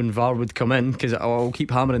when VAR would come in. Because I'll keep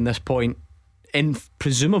hammering this point.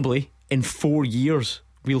 Presumably in 4 years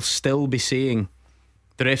we'll still be saying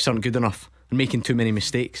the refs aren't good enough and making too many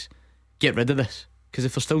mistakes. Get rid of this. Because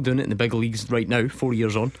if they're still doing it in the big leagues right now, 4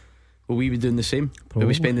 years on, will we be doing the same? Probably. Are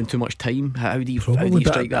we spending too much time? How do you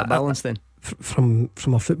strike that balance then? From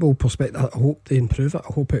a football perspective, I hope they improve it.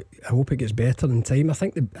 I hope it gets better in time. I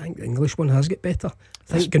think the English one has got better.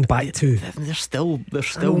 I think going back to they're still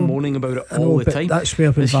moaning about it all the time. That's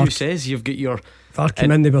where when Hugh says you've got your VAR came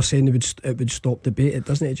in, they were saying it would stop debate. It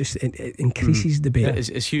doesn't. It just increases debate.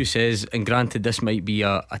 As Hugh says, and granted, this might be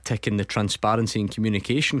a tick in the transparency and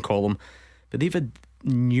communication column, but they've had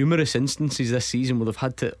numerous instances this season where they've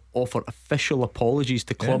had to offer official apologies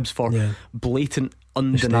to clubs for blatant,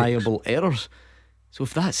 undeniable errors. So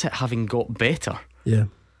if that's it having got better, it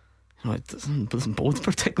doesn't bode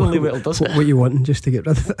particularly well, does it? What you wanting just to get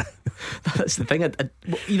rid of it? That's the thing.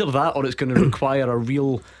 Either that or it's going to require a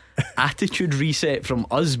real attitude reset from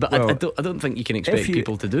us. But I don't think you can expect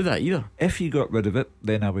people to do that either. If you got rid of it,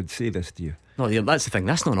 then I would say this to you. No, that's the thing.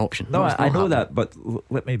 That's not an option. No, I know that, but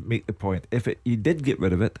let me make the point. If you did get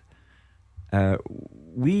rid of it,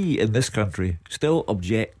 we in this country still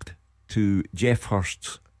object to Jeff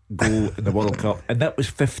Hurst's goal in the World Cup, and that was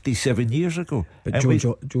 57 years ago. But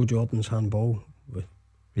Joe Jordan's handball, but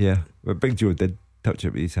Big Joe did touch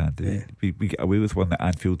it with his hand. We get away with one at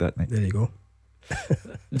Anfield that night. There you go. I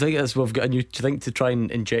think we've got a new. Do you think to try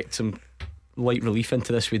and inject some light relief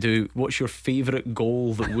into this, we do, what's your favourite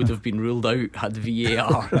goal that would have been ruled out had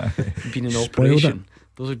VAR been in operation?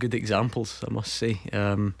 Those are good examples, I must say.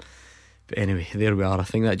 But anyway, there we are. I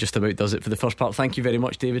think that just about does it for the first part. Thank you very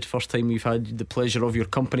much, David. First time we've had the pleasure of your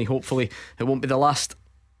company. Hopefully it won't be the last.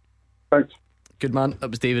 Thanks. Good man. That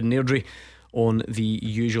was David Nairdry on the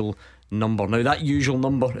usual number. Now that usual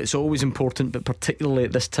number, it's always important, but particularly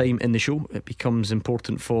at this time in the show it becomes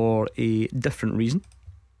important for a different reason.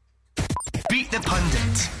 Beat the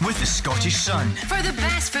Pundit with the Scottish Sun. For the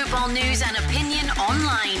best football news and opinion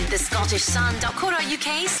online,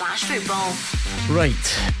 thescottishsun.co.uk/football.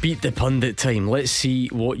 Right, beat the pundit time. Let's see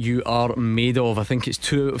what you are made of. I think it's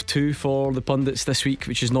 2 out of 2 for the pundits this week,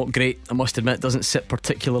 which is not great. I must admit, doesn't sit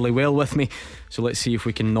particularly well with me. So let's see if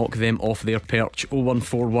we can knock them off their perch.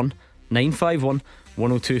 0141 951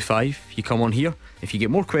 1025. You come on here. If you get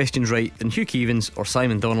more questions right than Hugh Keevins or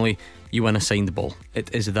Simon Donnelly, you win a signed ball.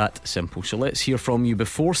 It is that simple. So let's hear from you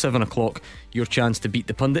before 7 o'clock. Your chance to beat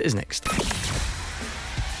the pundit is next.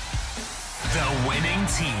 The winning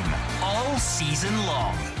team all season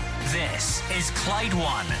long. This is Clyde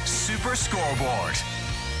One Super Scoreboard.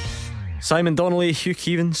 Simon Donnelly, Hugh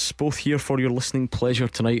Keevins, both here for your listening pleasure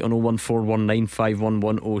tonight on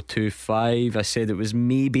 01419511025. I said it was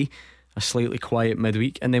maybe a slightly quiet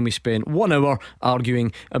midweek, and then we spent 1 hour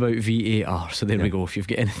arguing about VAR. So there we go. If you've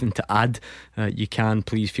got anything to add, you can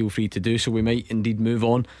please feel free to do so. We might indeed move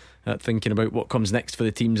on, thinking about what comes next for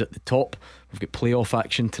the teams at the top. We've got playoff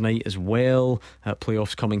action tonight as well.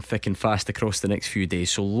 Playoffs coming thick and fast across the next few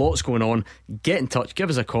days, so lots going on. Get in touch, give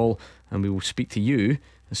us a call, and we will speak to you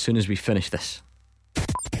as soon as we finish this.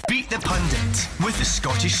 Beat the Pundit with the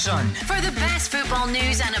Scottish Sun. For the best football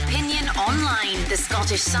news and opinion online,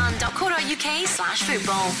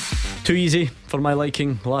 thescottishsun.co.uk/football. Too easy for my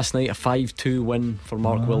liking last night. A 5-2 win for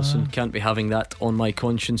Mark Wilson. Can't be having that on my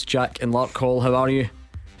conscience. Jack in Larkhall, how are you?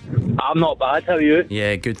 I'm not bad, how are you?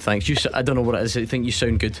 Yeah, good, thanks. I don't know what it is. I think you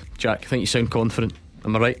sound good, Jack. I think you sound confident.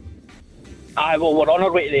 Am I right? Aye, well, we're on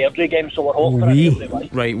our way to the Airdrie game, so we're hoping for an Airdrie win.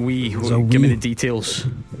 Right, give me the details.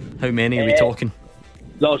 How many are we talking?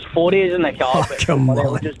 There's 4 days in the car, but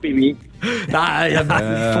it'll just be me.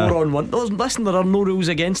 4 on 1. Listen, there are no rules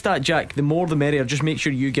against that, Jack. The more the merrier. Just make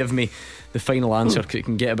sure you give me the final answer, because it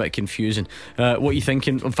can get a bit confusing. What are you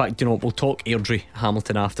thinking? In fact, we'll talk Airdrie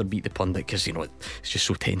Hamilton after Beat the Pundit, because it's just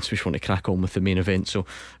so tense. We just want to crack on with the main event. So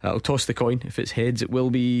I'll toss the coin. If it's heads, it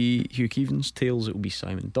will be Hugh Keevins. Tails, it will be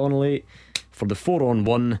Simon Donnelly. For the 4 on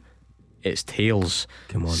 1, It's tails.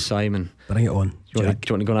 Come on, Simon. Bring it on. Do you want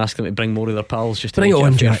to go and ask them to bring more of their pals? Just to bring it make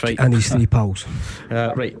on, a fair Jack, fight? and his 3 pals.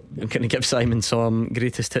 Right, I'm going to give Simon some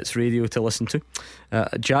greatest hits radio to listen to.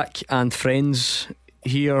 Jack and friends,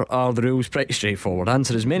 here are the rules. Pretty straightforward.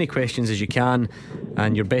 Answer as many questions as you can,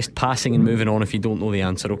 and your best passing and moving on if you don't know the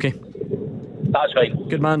answer, okay? That's fine.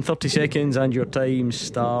 Good man. 30 seconds and your time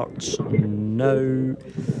starts now.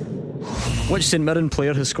 Which St Mirren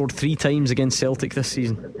player has scored 3 times against Celtic this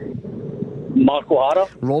season? Mark O'Hara.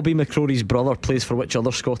 Robbie McCrory's brother plays for which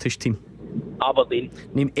other Scottish team? Aberdeen.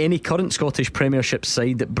 Name any current Scottish Premiership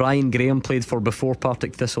side that Brian Graham played for before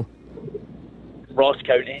Partick Thistle. Ross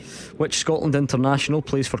County. Which Scotland international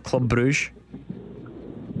plays for Club Bruges?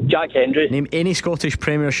 Jack Hendry. Name any Scottish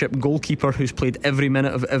Premiership goalkeeper who's played every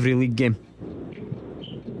minute of every league game.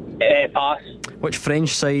 Pass. Which French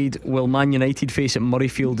side will Man United face at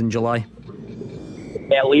Murrayfield in July?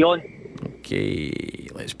 Leon. Okay,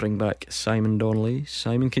 let's bring back Simon Donnelly.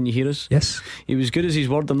 Simon, can you hear us? Yes. He was good as his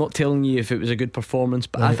word. I'm not telling you if it was a good performance,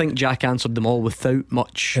 but I think Jack answered them all without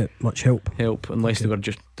much help, unless they were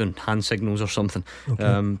just doing hand signals or something.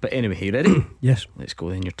 But anyway, are you ready? Yes. Let's go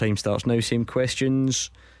then. Your time starts now. Same questions.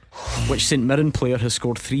 Which St Mirren player has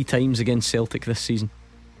scored 3 times against Celtic this season?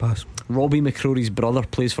 Pass. Robbie McCrory's brother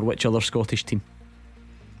plays for which other Scottish team?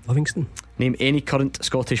 Livingston. Name any current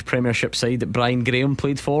Scottish Premiership side that Brian Graham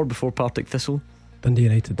played for before Partick Thistle. Dundee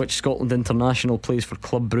United. Which Scotland international plays for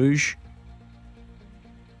Club Bruges?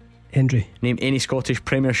 Hendry. Name any Scottish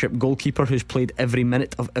Premiership goalkeeper who's played every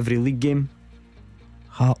minute of every league game.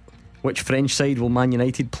 Hart. Which French side will Man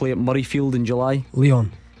United play at Murrayfield in July?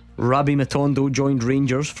 Lyon. Rabbi Matondo joined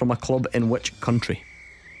Rangers from a club in which country?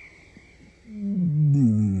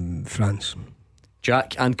 France.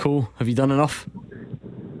 Jack and Co, have you done enough?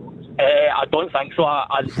 I don't think so.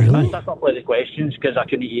 I missed a couple of the questions because I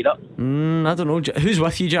couldn't hear it. I don't know. Who's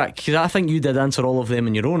with you, Jack? Because I think you did answer all of them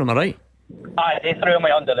on your own, am I right? Aye, they threw me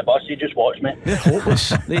under the bus. You just watched me. They're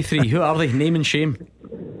hopeless. They 3. Who are they? Name and shame.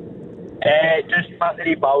 Just my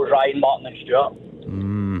 3 pals, Ryan, Martin and Stuart.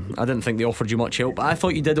 I didn't think they offered you much help, but I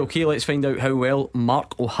thought you did okay. Let's find out how well.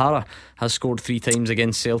 Mark O'Hara has scored 3 times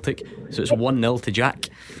against Celtic, so it's 1-0 to Jack.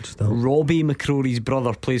 Robbie McCrory's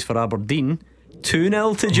brother plays for Aberdeen.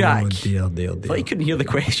 2-0 to Jack. Oh dear. I thought he couldn't hear the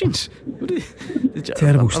questions.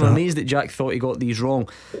 Terrible I'm start. amazed that Jack thought he got these wrong.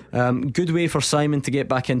 Good way for Simon to get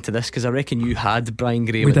back into this, because I reckon you had Brian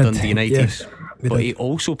Graham at Dundee United. Yes, but he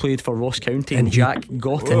also played for Ross County, and Jack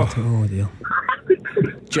got it. Oh dear.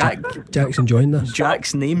 Jack's enjoying this.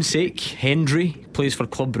 Jack's namesake Hendry plays for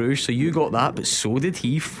Club Bruges, so you got that, but so did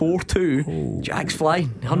he. 4-2. Jack's flying,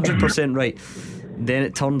 100% right. Then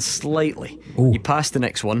it turned slightly. You passed the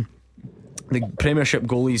next one. The Premiership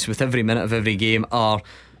goalies with every minute of every game are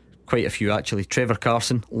quite a few actually. Trevor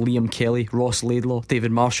Carson, Liam Kelly, Ross Laidlaw,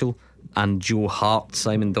 David Marshall and Joe Hart.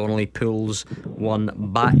 Simon Donnelly pulls one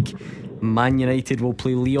back. Man United will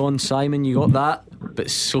play Lyon. Simon, you got that,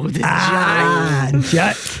 but so did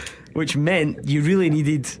Jack. Which meant you really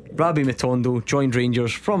needed Rabbi Matondo, joined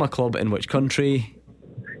Rangers from a club in which country?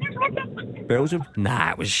 Belgium?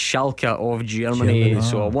 Nah, it was Schalke of Germany.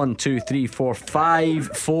 So a 1, 2, 3, 4,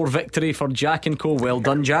 5-4 victory for Jack and Co. Well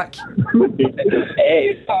done, Jack.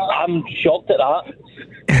 I'm shocked at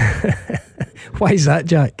that. Why is that,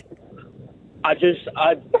 Jack? I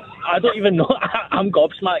don't even know. I'm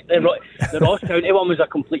gobsmacked. The Ross County one was a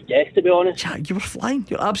complete guess, to be honest. Jack, you were flying.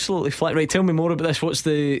 You're absolutely flying. Right, tell me more about this. What's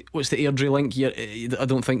the Airdrie link? I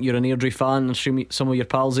don't think you're an Airdrie fan. I assume some of your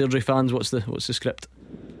pals Airdrie fans. What's the script?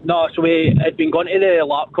 No, so we had been going to the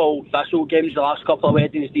lap call Thistle games the last couple of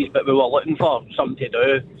Wednesdays, but we were looking for something to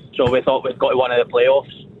do, so we thought we'd go to one of the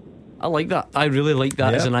playoffs. I like that. I really like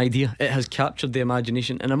that as an idea. It has captured the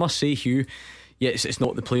imagination, and I must say, Hugh, yes, it's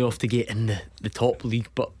not the playoff to get in the top league,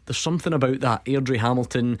 but there's something about that. Airdrie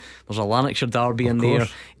Hamilton, there's a Lanarkshire derby in there.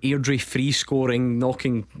 Airdrie free scoring,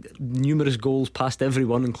 knocking numerous goals past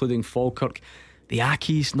everyone, including Falkirk. The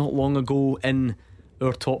Ackies not long ago in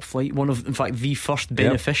our top flight, in fact the first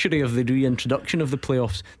beneficiary of the reintroduction of the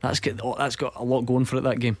playoffs. That's got a lot going for it,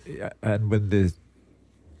 that game. And when the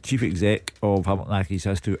chief exec of Hamilton Ackies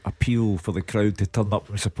has to appeal for the crowd to turn up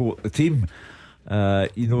and support the team, there's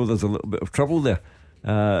a little bit of trouble there.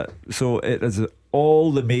 So it is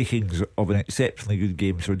all the makings of an exceptionally good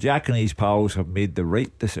game. So Jack and his pals have made the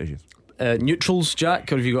right decision. Neutrals,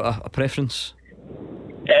 Jack, or have you got a preference?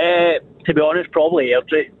 To be honest, probably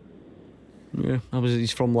Airdrie. Yeah,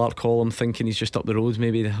 he's from Larkhall. I'm thinking he's just up the road.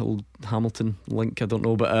 Maybe the whole Hamilton link, I don't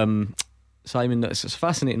know. But Simon, it's a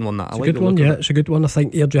fascinating one. That it's a good one. Yeah, it's a good one. I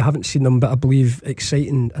think Airdrie, I haven't seen them, but I believe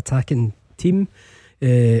exciting attacking team.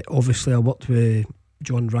 Obviously I worked with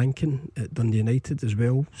John Rankin at Dundee United as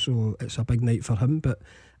well, so it's a big night for him. But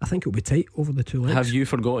I think it'll be tight over the 2 legs. Have you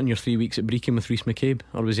forgotten your 3 weeks at Brecon with Rhys McCabe,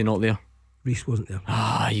 or was he not there? Rhys wasn't there.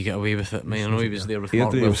 You get away with it, mate. I know he was there with Airdrie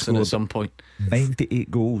Mark Wilson at some point. 98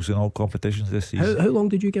 goals in all competitions this season. How long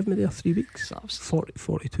did you give me there? 3 weeks?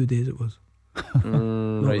 42 days it was.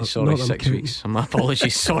 Right, sorry, 6 weeks. My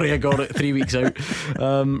apologies. Sorry, I got it 3 weeks out.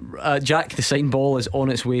 Jack, the sign ball is on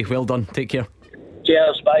its way. Well done. Take care.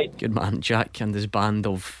 Cheers, bye. Good man, Jack and his band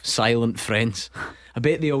of silent friends. I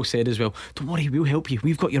bet they all said as well, don't worry, we'll help you,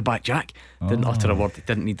 we've got your back, Jack. Didn't utter a word,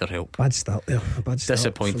 didn't need their help. Bad start there.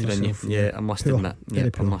 Disappointed in you. Yeah, I must admit.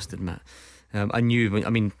 I knew.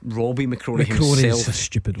 I mean, Robbie McCrory himself, a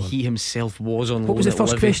stupid one. He himself was on loan. What was the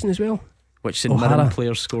first Livy, question as well? Which St Mirren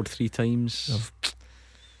players scored 3 times. I've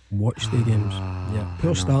watched the games. Yeah,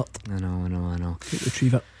 poor start. I know. Can't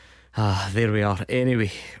retrieve it. There we are.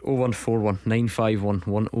 Anyway, 0141 951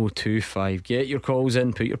 1025. Get your calls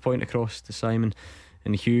in, put your point across to Simon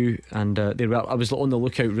and Hugh. And there we are. I was on the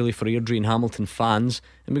lookout really for Airdrie and Hamilton fans,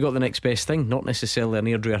 and we got the next best thing. Not necessarily an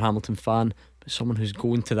Airdrie or Hamilton fan, but someone who's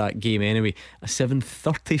going to that game anyway. A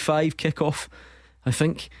 7:35 kickoff, I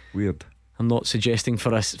think. Weird. I'm not suggesting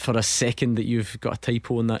for a second that you've got a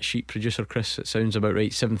typo on that sheet, producer Chris. It sounds about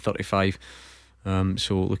right. 7:35.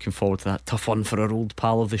 So looking forward to that. Tough one for our old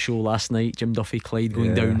pal of the show last night, Jim Duffy. Clyde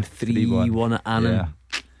going down 3-1 at Annan.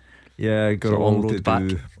 Yeah, got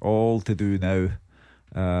all to do now.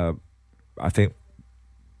 I think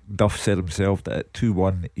Duff said himself that at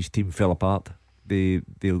 2-1 his team fell apart. They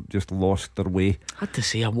just lost their way. I had to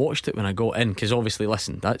say, I watched it when I got in, because obviously,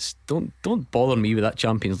 listen, that's don't bother me with that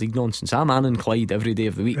Champions League nonsense. I'm Annan Clyde every day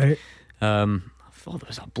of the week. Right. I thought there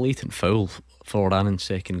was a blatant foul for Annan's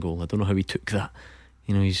second goal. I don't know how he took that.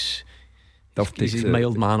 You know, he's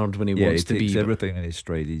mild mannered when he wants to be. He takes everything in his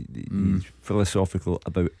stride. He's philosophical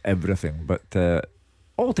about everything. But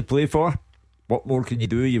all to play for. What more can you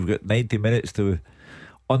do? You've got 90 minutes to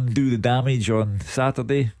undo the damage on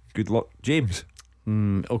Saturday. Good luck, James.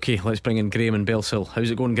 Okay, let's bring in Graham in Bellshill.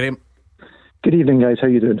 How's it going, Graham? Good evening, guys. How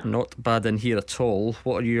you doing? Not bad in here at all.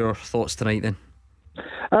 What are your thoughts tonight then?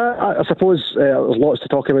 I suppose there's lots to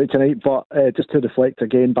talk about tonight, but just to reflect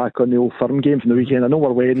again back on the Old Firm game from the weekend. I know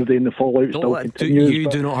we're Wednesday and the fallout still continues. You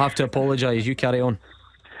do not have to apologise. You carry on.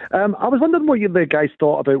 I was wondering what the guys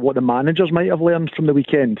thought about what the managers might have learned from the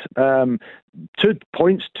weekend. 2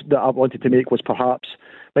 points that I wanted to make was perhaps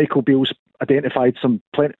Michael Beale's identified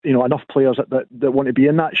enough players that want to be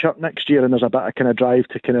in that shirt next year, and there's a bit of kind of drive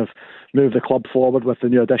to kind of move the club forward with the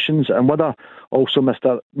new additions. And whether also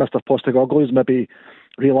Mr. Postecoglou's maybe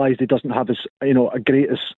realised he doesn't have a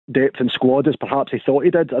greatest depth in squad as perhaps he thought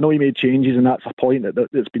he did. I know he made changes, and that's a point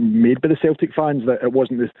that's been made by the Celtic fans, that it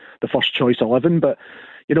wasn't the first choice 11, but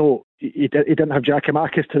he didn't have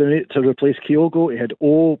Giacomakis to replace Kyogo. He had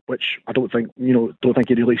which I don't think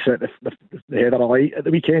he really set the header alight at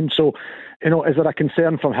the weekend. So, is there a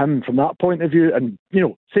concern from him from that point of view? And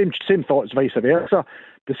same thoughts vice versa.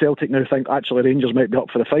 The Celtic now think actually Rangers might be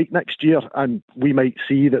up for the fight next year, and we might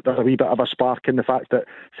see that there's a wee bit of a spark in the fact that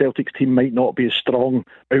Celtic's team might not be as strong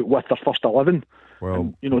out with their first 11.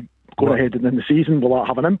 Well, and, going ahead in the season, will that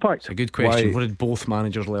have an impact? It's a good question. What did both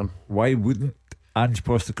managers learn? Why wouldn't Ange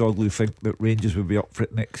Postecoglou think that Rangers would be up for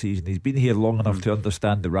it next season? He's been here long enough to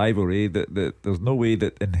understand the rivalry that there's no way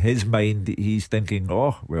that in his mind he's thinking,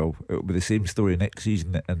 oh well, it'll be the same story next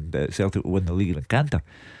season and Celtic will win the league in a canter.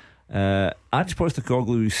 Ange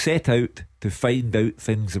Postecoglou set out to find out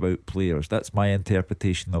things about players. That's my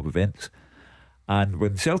interpretation of events. And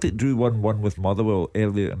when Celtic drew 1-1 with Motherwell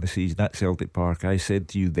earlier in the season at Celtic Park, I said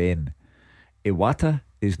to you then, Iwata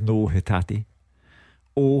is no Hitati,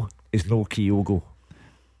 O is no Kyogo.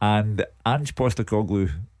 And Ange Postecoglou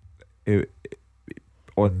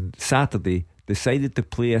on Saturday decided to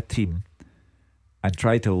play a team and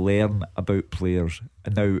try to learn about players.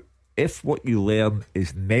 And now, if what you learn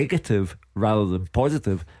is negative rather than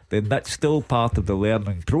positive, then that's still part of the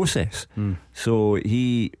learning process. So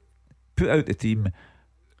he put out the team.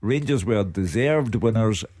 Rangers were deserved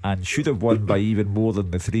winners and should have won by even more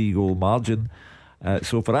than the 3-goal margin.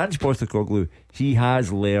 So for Ange Postecoglou, he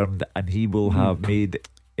has learned, and he will have made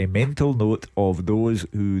a mental note of those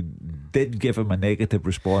who did give him a negative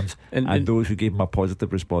response and those who gave him a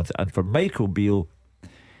positive response. And for Michael Beale,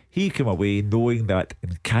 he came away knowing that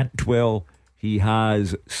in Cantwell he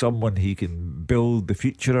has someone he can build the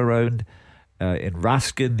future around. In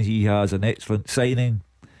Raskin he has an excellent signing.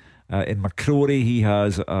 In McCrory he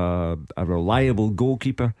has a reliable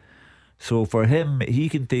goalkeeper. So for him, he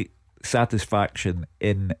can take satisfaction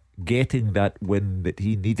in getting that win that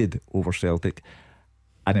he needed over Celtic.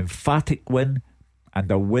 An emphatic win, and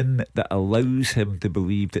a win that allows him to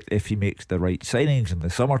believe that if he makes the right signings in the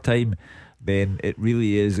summertime, then it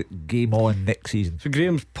really is game on next season. So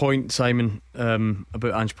Graham's point, Simon,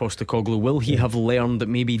 about Ange Postecoglou, will he have learned that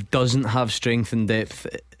maybe he doesn't have strength and depth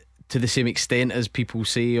to the same extent as people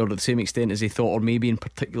say, or the same extent as they thought, or maybe in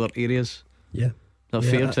particular areas? Yeah. Is that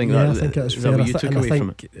fair? I think it's fair. That what you took away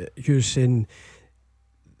from it? Hugh's saying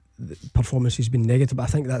the performance has been negative, but I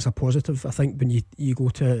think that's a positive. I think when you go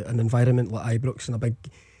to an environment like Ibrox in a big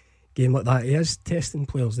game like that, he is testing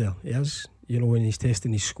players there. He is, when he's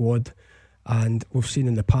testing his squad. And we've seen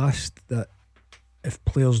in the past that if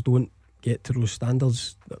players don't get to those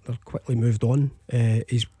standards, that they're quickly moved on.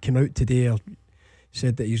 He's come out today or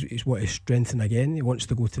said that he's wanting to strengthen again. He wants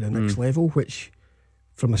to go to the next level, which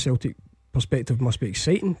from a Celtic perspective must be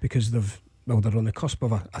exciting, because they're on the cusp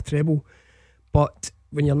of a treble. But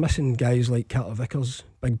when you're missing guys like Carter Vickers,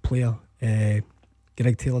 big player,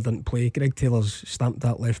 Greg Taylor didn't play. Greg Taylor's stamped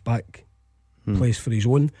that left back place for his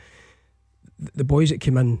own. The boys that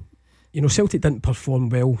came in, Celtic didn't perform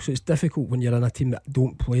well, so it's difficult when you're in a team that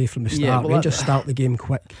don't play from the start. Yeah, well, Rangers start the game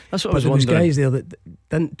quick. That's what but I was there wondering. was guys there that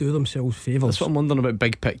didn't do themselves favours. That's what I'm wondering about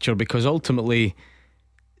big picture, because ultimately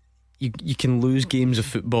you can lose games of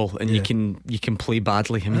football and you can play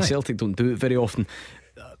badly. I mean, Celtic don't do it very often.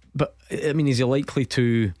 But I mean, is he likely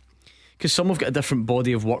to? Because some have got a different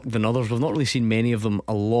body of work than others. We've not really seen many of them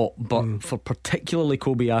a lot, but for particularly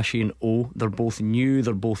Kobayashi and O, they're both new,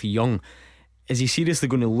 they're both young. Is he seriously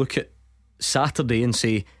going to look at Saturday and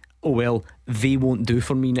say, oh well, they won't do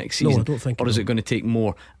for me next season? No, I don't think. Or is it going to take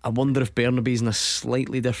more? I wonder if Bernabe's in a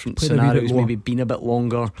slightly different Played scenario, maybe been a bit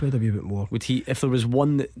longer. Played a wee bit more. Would he, if there was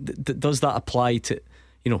one that does that apply to,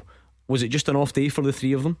 was it just an off day for the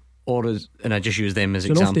three of them? Or and I just use them as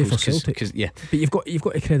it's examples an off day for Celtic. yeah. But you've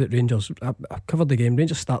got to credit Rangers. I covered the game.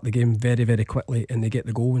 Rangers start the game very, very quickly, and they get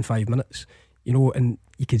the goal in 5 minutes. And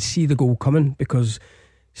you could see the goal coming, because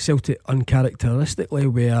Celtic uncharacteristically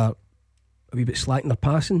were a wee bit slack in their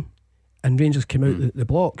passing, and Rangers came out the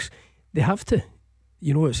blocks. They have to,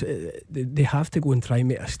 they have to go and try and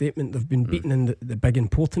make a statement. They've been beaten in the big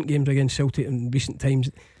important games against Celtic in recent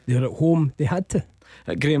times. They're at home. They had to.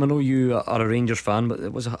 Graham, I know you are a Rangers fan, but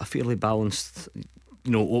it was a fairly balanced,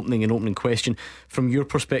 opening question. From your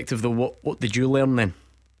perspective, though, what did you learn then?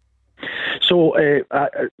 So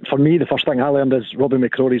for me, the first thing I learned is Robbie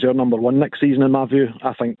McCrory's our number one next season, in my view.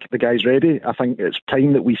 I think the guy's ready. I think it's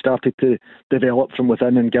time that we started to develop from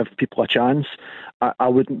within and give people a chance. I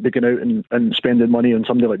wouldn't be going out and spending money on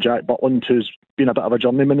somebody like Jack Butland, who's been a bit of a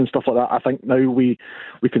journeyman and stuff like that. I think now we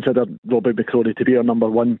consider Robbie McCrory to be our number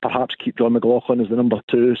one, perhaps keep John McLaughlin as the number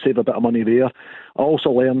two, save a bit of money there. I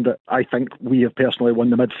also learned that I think we have personally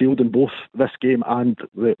won the midfield in both this game and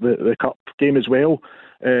the Cup game as well.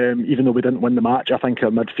 Even though we didn't win the match, I think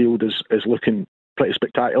our midfield is looking pretty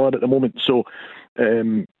spectacular at the moment. So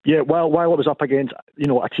while it was up against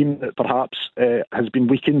a team that perhaps has been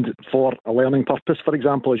weakened for a learning purpose, for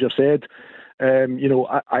example, as you've said,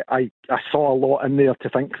 I saw a lot in there to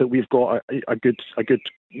think that we've got a good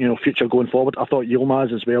future going forward. I thought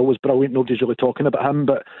Yilmaz as well was brilliant. Nobody's really talking about him,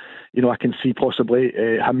 but I can see possibly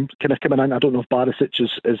him kind of coming in. I don't know if Barisic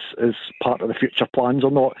is part of the future plans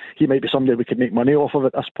or not. He might be somebody we could make money off of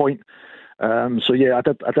at this point. I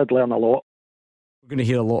did learn a lot. We're going to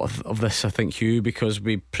hear a lot of this, I think, Hugh, because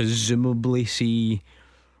we presumably see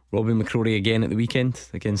Robbie McCrory again at the weekend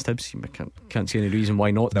against Hibs. I can't see any reason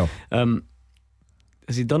why not. No.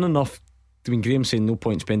 Has he done enough? I mean, Graham's saying no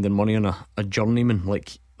point spending money on a journeyman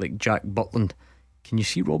like Jack Butland. Can you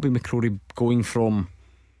see Robbie McCrory going from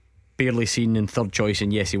barely seen in third choice,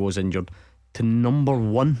 and yes, he was injured, to number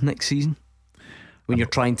one next season, when you're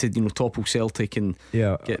trying to topple Celtic and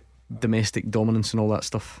get domestic dominance and all that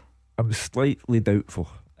stuff? I'm slightly doubtful,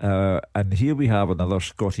 and here we have another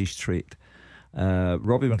Scottish trait.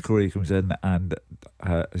 Robbie McCrory comes in and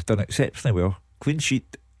has done exceptionally well. Clean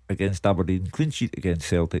sheet against Aberdeen, clean sheet against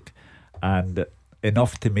Celtic, and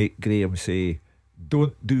enough to make Graham say,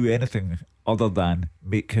 don't do anything other than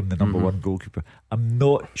make him the number one goalkeeper. I'm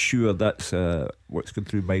not sure that's what's going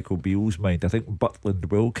through Michael Beale's mind. I think Butland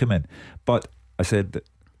will come in, but I said that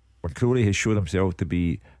McCrory has shown himself to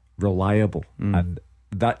be reliable, and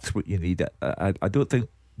that's what you need. I don't think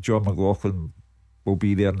John McLaughlin will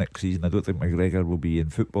be there next season. I don't think McGregor will be in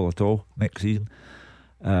football at all next season.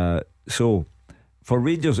 So for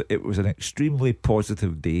Rangers, it was an extremely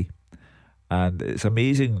positive day, and it's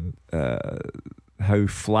amazing how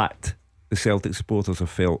flat the Celtic supporters have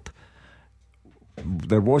felt.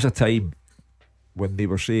 There was a time when they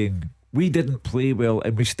were saying we didn't play well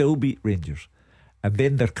and we still beat Rangers, And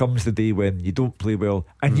then there comes the day when you don't play well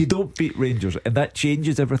and you don't beat Rangers, and that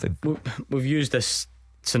changes everything. We've used this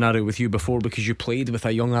scenario with you before because you played with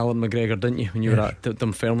a young Alan McGregor, didn't you, when you were at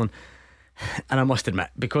Dunfermline? And I must admit,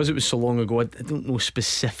 because it was so long ago, I don't know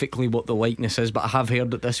specifically what the likeness is, but I have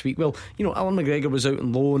heard it this week. Well, you know, Alan McGregor was out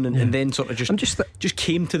on loan and then sort of just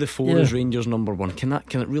came to the fore as Rangers number one. Can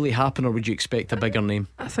it really happen, or would you expect a bigger name?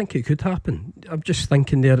 I think it could happen. I'm just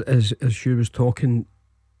thinking there as Hugh was talking,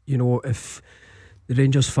 you know, if the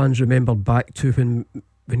Rangers fans remembered back to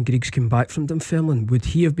when Griggs came back from Dunfermline, would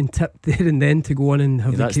he have been tipped there and then to go on and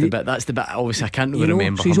have that's the bit obviously I can't really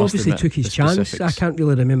remember. So he's obviously took his chance. I can't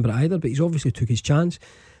really remember it either, but he's obviously took his chance.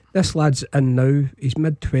 This lad's in now, he's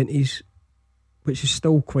mid-20s, which is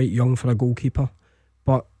still quite young for a goalkeeper,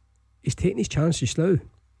 but he's taking his chances now.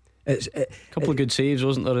 A couple of good saves,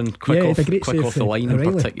 wasn't there, and quick off the line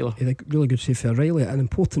in particular. He had a really good save for O'Reilly, an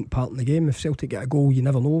important part in the game. If Celtic get a goal, you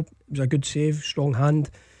never know. It was a good save, strong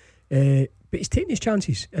hand, but he's taking his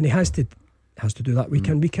chances, and he has to do that week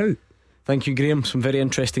in, week out. Thank you, Graham. Some very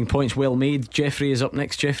interesting points, well made. Jeffrey is up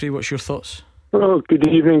next. Jeffrey, what's your thoughts? Oh, good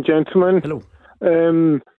evening, gentlemen. Hello.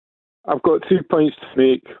 I've got 2 points to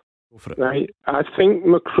make. Go for it. Right, I think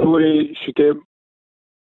McCrory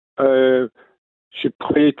should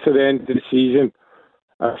play to the end of the season.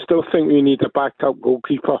 I still think we need a backup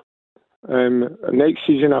goalkeeper. Next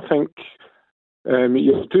season, I think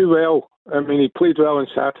you'll do well. I mean, he played well on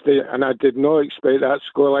Saturday, and I did not expect that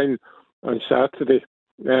scoreline on Saturday.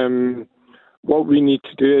 What we need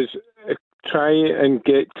to do is try and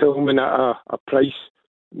get Tillman at a price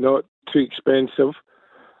not too expensive.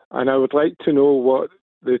 And I would like to know what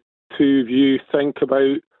the two of you think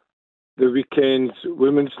about the weekend's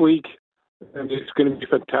Women's League. It's going to be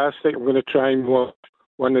fantastic. I'm going to try and watch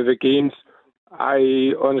one of the games.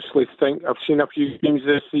 I honestly think I've seen a few games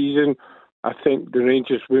this season. I think the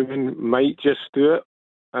Rangers women might just do it,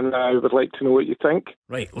 and I would like to know what you think.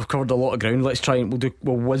 Right, we've covered a lot of ground. Let's try and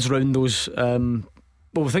we'll whiz round those.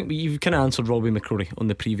 Well, I think you've kind of answered Robbie McCrory on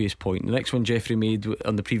the previous point. The next one Jeffrey made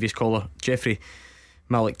on the previous caller, Jeffrey,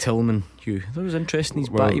 Malik Tillman, Hugh. That was interesting.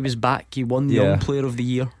 He was back. He won Young Player of the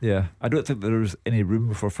Year. Yeah, I don't think there's any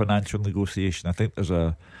room for financial negotiation. I think there's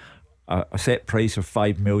a set price of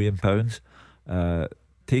 £5 million.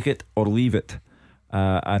 Take it or leave it.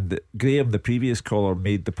 And Graham, the previous caller,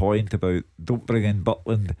 made the point about don't bring in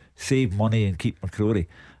Butland, save money and keep McCrory.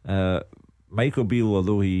 Michael Beale,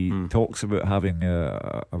 although he talks about having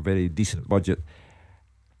a very decent budget,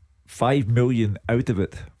 $5 million out of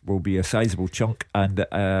it will be a sizable chunk. And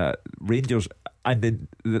Rangers, and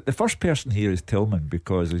the first person here is Tillman,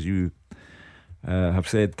 because as you have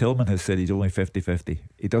said, Tillman has said he's only 50-50.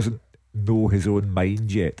 He doesn't know his own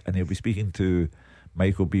mind yet, and he'll be speaking to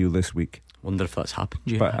Michael Beale this week. Wonder if that's happened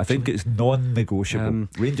yet. But I think it's non-negotiable.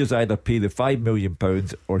 Rangers either pay the £5 million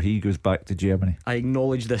or he goes back to Germany. I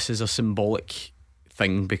acknowledge this is a symbolic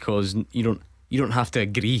thing, because you don't have to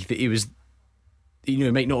agree that he was, you know,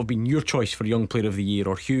 it might not have been your choice for Young Player of the Year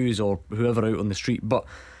or Hughes or whoever out on the street, but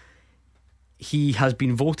he has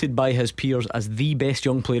been voted by his peers as the best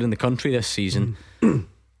young player in the country this season.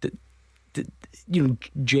 You know,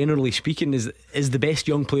 generally speaking, is the best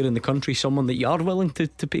young player in the country someone that you are willing to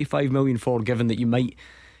pay $5 million for, given that you might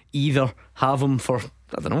either have him for,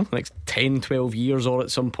 I don't know, the next 10-12 years, or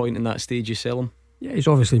at some point in that stage you sell him? Yeah, he's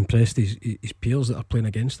obviously impressed his peers that are playing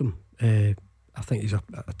against him. I think he's a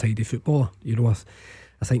tidy footballer. You know,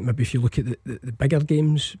 I think maybe if you look at the bigger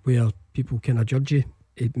games where people kind of judge you,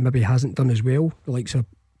 he maybe hasn't done as well. The likes of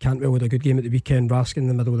Cantwell with a good game at the weekend, Raskin in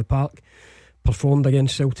the middle of the park, performed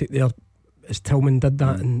against Celtic there. As Tillman did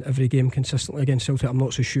that in every game consistently against Celtic, I'm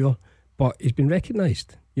not so sure, but he's been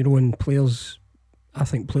recognised. You know, and players, I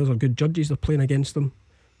think players are good judges. They're playing against them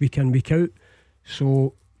week in, week out.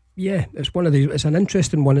 So yeah, it's one of these. It's an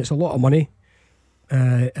interesting one. It's a lot of money,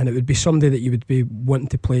 and it would be somebody that you would be wanting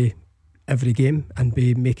to play every game and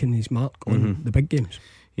be making his mark on the big games.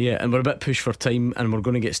 Yeah, and we're a bit pushed for time, and we're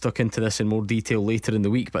going to get stuck into this in more detail later in the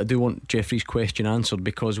week, but I do want Jeffrey's question answered,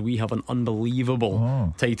 because we have an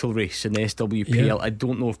unbelievable title race in the SWPL. I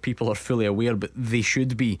don't know if people are fully aware, but they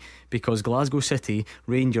should be, because Glasgow City,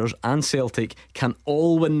 Rangers and Celtic can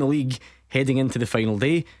all win the league heading into the final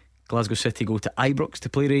day. Glasgow City go to Ibrox to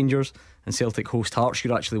play Rangers, and Celtic host Hearts.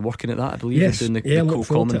 You're actually working at that, I believe. Yes, doing the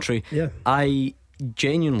co-commentary. Yeah. I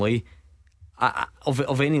genuinely,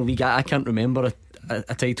 of any league, I can't remember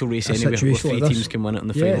a title race anywhere where three teams can win it in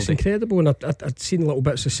the final day. Yeah, it's incredible. And I'd seen little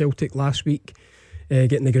bits of Celtic last week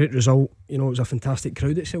getting the great result. You know, it was a fantastic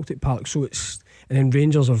crowd at Celtic Park. So and then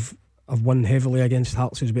Rangers have won heavily against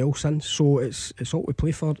Hearts as well since. So it's all we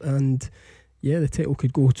play for. And Yeah, the title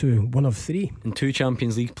could go to one of three. And 2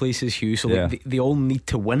 Champions League places, Hugh. So Yeah. they all need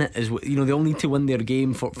to win it. You know, they all need to win their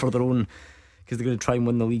game for their own, because they're going to try and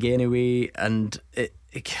win the league anyway. And it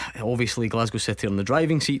obviously Glasgow City are in the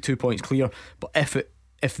driving seat, 2 points clear. But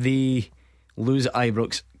if they lose at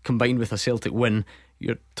Ibrox combined with a Celtic win,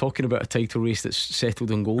 you're talking about a title race that's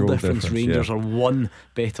settled on goal difference. Rangers are 1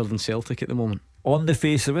 better than Celtic at the moment. On the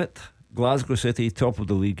face of it, Glasgow City, top of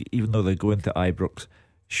the league, even though they go into Ibrox,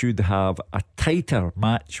 should have a tighter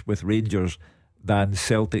match with Rangers than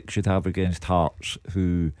Celtic should have against Hearts,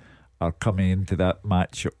 who are coming into that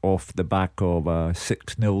match off the back of a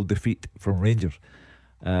 6-0 defeat from Rangers.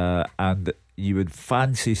 And you would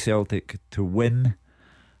fancy Celtic to win,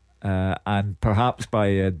 and perhaps by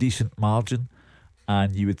a decent margin,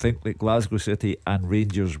 and you would think that Glasgow City and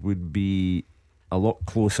Rangers would be a lot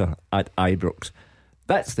closer at Ibrox.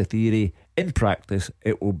 That's the theory. In practice,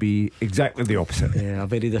 it will be exactly the opposite. Yeah, a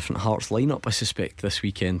very different Hearts lineup, I suspect, this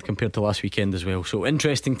weekend compared to last weekend as well. So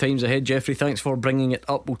interesting times ahead. Jeffrey, thanks for bringing it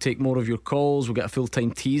up. We'll take more of your calls. We'll get a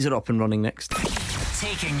full-time teaser up and running next.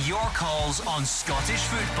 Taking your calls on Scottish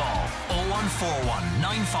football. 0141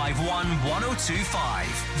 951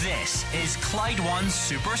 1025. This is Clyde One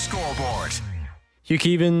Super Scoreboard. Hugh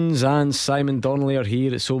Keevins and Simon Donnelly are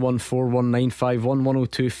here. It's 0141 951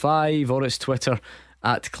 1025, or it's Twitter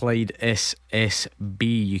at Clyde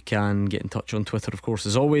SSB. You can get in touch on Twitter, of course,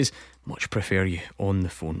 as always. Much prefer you on the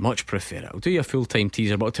phone. Much prefer it. I'll do you a full-time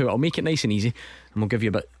teaser, but I'll tell you what, I'll make it nice and easy, and we'll give you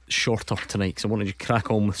a bit shorter tonight, because I wanted you to crack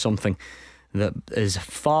on with something that is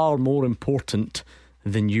far more important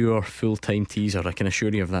than your full-time teaser. I can assure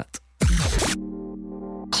you of that.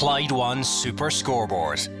 Clyde One Super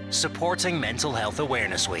Scoreboard, supporting Mental Health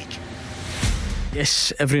Awareness Week.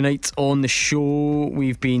 Yes, every night on the show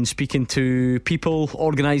we've been speaking to people,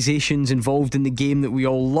 organisations involved in the game that we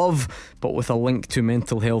all love, but with a link to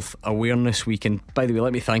Mental Health Awareness Week. And by the way,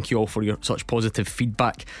 let me thank you all for your such positive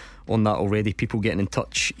feedback on that already. People getting in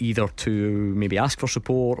touch either to maybe ask for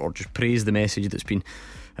support or just praise the message that's been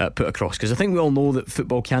put across, because I think we all know that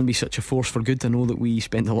football can be such a force for good. I know that we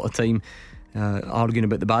spend a lot of time arguing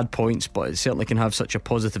about the bad points, but it certainly can have such a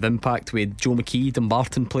positive impact. We had Joe McKee,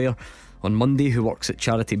 Dumbarton player, on Monday, who works at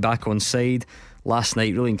charity Back On Side. Last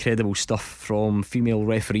night, really incredible stuff from female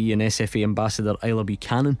referee and SFA ambassador Isla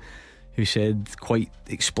Buchanan, who said quite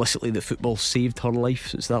explicitly that football saved her life.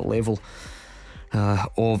 So it's that level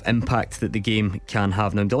of impact that the game can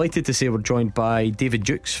have. Now, I'm delighted to say we're joined by David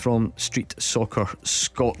Dukes from Street Soccer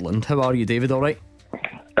Scotland. How are you, David? All right?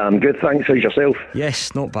 I'm good, thanks. How's yourself?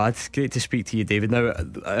 Yes, not bad. Great to speak to you, David. Now,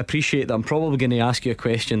 I appreciate that I'm probably going to ask you a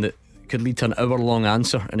question that could lead to an hour-long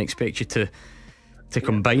answer and expect you to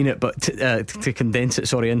combine it, but to condense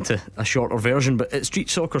it, into a shorter version. But at Street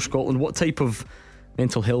Soccer Scotland, what type of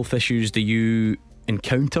mental health issues do you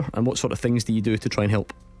encounter, and what sort of things do you do to try and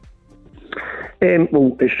help?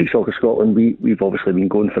 Well, at Street Soccer Scotland, we've obviously been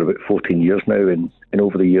going for about 14 years now, and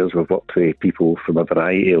over the years we've worked with people from a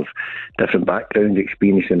variety of different backgrounds,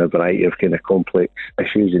 experiencing a variety of kind of complex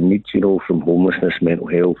issues and needs, from homelessness, mental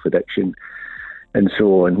health, addiction, and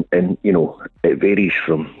so on. And it varies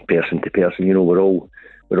from person to person. We're all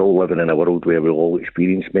living in a world where we all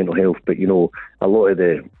experience mental health, but a lot of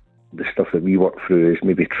the stuff that we work through is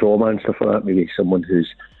maybe trauma and stuff like that. Maybe someone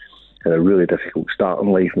who's had a really difficult start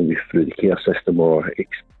in life, maybe through the care system, or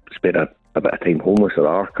spent a bit of time homeless, or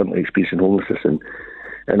are currently experiencing homelessness,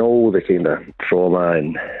 and all the kind of trauma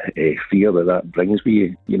and fear that brings with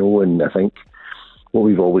you. And I think what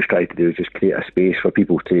we've always tried to do is just create a space for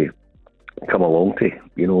people to come along to,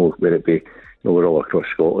 where it be, we're all across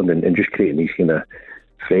Scotland, and just creating these kind of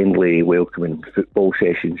friendly, welcoming football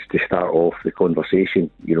sessions to start off the conversation.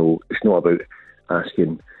 It's not about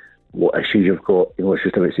asking what issues you've got, it's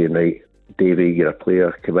just about saying, right, Davey, you're a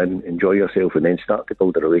player, come in, enjoy yourself, and then start to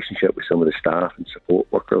build a relationship with some of the staff and support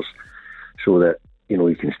workers, so that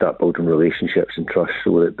you can start building relationships and trust,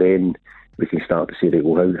 so that then we can start to say, right,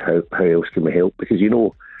 well, how else can we help? Because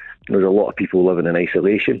there's a lot of people living in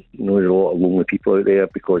isolation. There's a lot of lonely people out there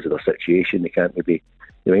because of their situation. They can't maybe,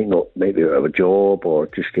 they might be out of a job, or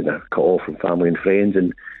just kind of cut off from family and friends,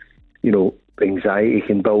 and anxiety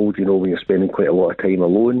can build, when you're spending quite a lot of time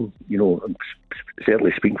alone. I'm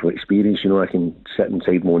certainly speaking from experience, I can sit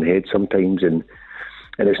inside my own head sometimes, and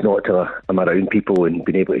it's not till I'm around people and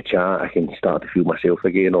being able to chat, I can start to feel myself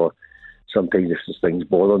again. Or sometimes if there's things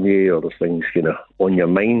bothering you, or there's things kind of on your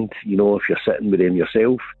mind, if you're sitting with them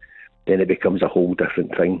yourself, then it becomes a whole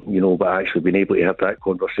different thing, but actually being able to have that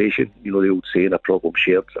conversation, the old saying, a problem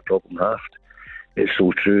shared is a problem halved. It's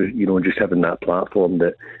so true, and just having that platform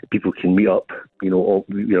that people can meet up, all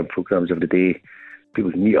programmes of the day,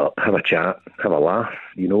 people can meet up, have a chat, have a laugh,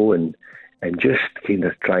 and and just kind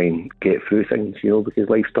of try and get through things, because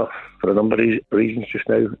life's tough for a number of reasons just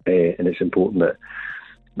now, and it's important that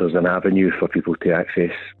there's an avenue for people to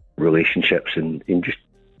access relationships and just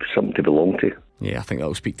something to belong to. Yeah, I think that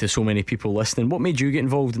will speak to so many people listening. What made you get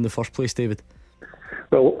involved in the first place, David?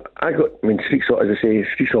 Well, street soccer, as I say,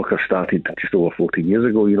 street soccer started just over 14 years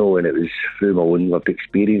ago, and it was through my own lived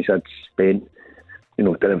experience. I'd spent,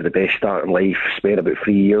 didn't have the best start in life, spent about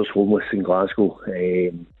 3 years homeless in Glasgow,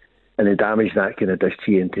 and the damage that kind of does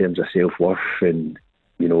to you in terms of self-worth and,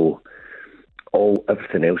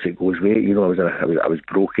 everything else that goes with it. I was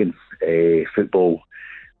broken. Football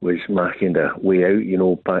was my kind of way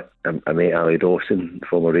out, but I met Ali Dawson,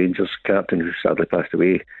 former Rangers captain, who sadly passed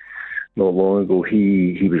away not long ago.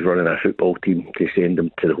 He was running a football team to send him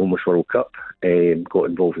to the Homeless World Cup, got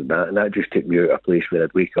involved in that, and that just took me out of a place where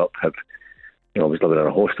I'd wake up, I was living in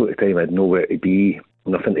a hostel at the time, I had nowhere to be,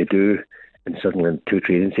 nothing to do, and suddenly 2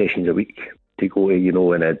 training sessions a week to go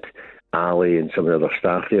to, and I had Ali and some of the other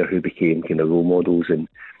staff there who became kind of role models, and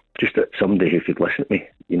just somebody who could listen to me,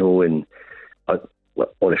 and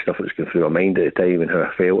all the stuff that was going through my mind at the time and how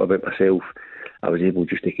I felt about myself, I was able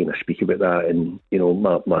just to kind of speak about that, and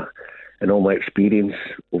all my experience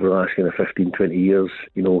over the last kind of 15, 20 years,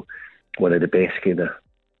 one of the best kind of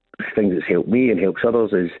things that's helped me and helps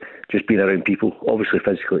others is just being around people. Obviously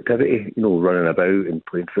physical activity, running about and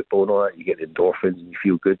playing football and all that, you get the endorphins and you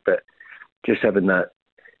feel good, but just having that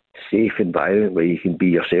safe environment where you can be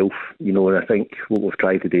yourself, and I think what we've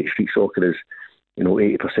tried to do at Street Soccer is,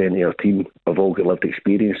 80% of our team have all got lived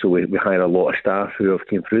experience, so we hire a lot of staff who have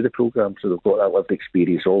came through the programme, so they've got that lived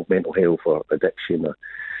experience of mental health or addiction or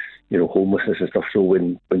homelessness and stuff. So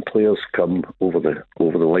when players come over the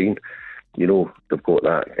line, they've got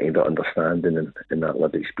that kind of understanding and that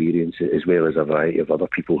lived experience, as well as a variety of other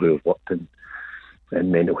people who have worked in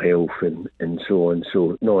mental health and so on.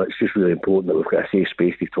 So no, it's just really important that we've got a safe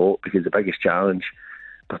space to talk, because the biggest challenge,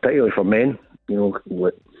 particularly for men,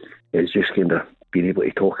 is just kind of being able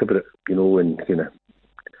to talk about it, and kind of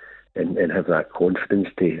and have that confidence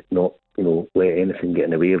to not, let anything get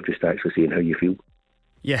in the way of just actually saying how you feel.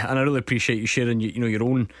 Yeah, and I really appreciate you sharing your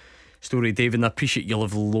own story, David, and I appreciate you'll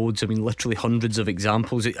have loads, literally hundreds of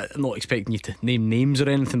examples. I'm not expecting you to name names or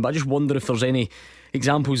anything, but I just wonder if there's any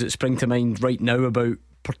examples that spring to mind right now about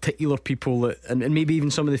particular people that, and maybe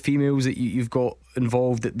even some of the females that you've got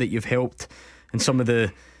involved that you've helped, and some of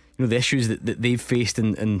the the issues that they've faced,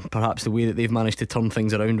 and perhaps the way that they've managed to turn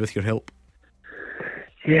things around with your help.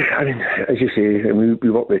 Yeah, as you say,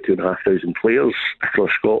 we work with 2,500 players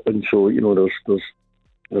across Scotland, so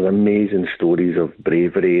there's amazing stories of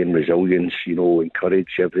bravery and resilience, and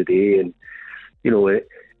courage every day, and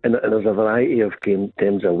and there's a variety of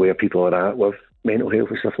terms of where people are at with mental health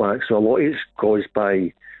and stuff like that. So a lot is caused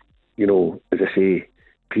by, as I say,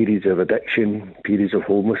 periods of addiction, periods of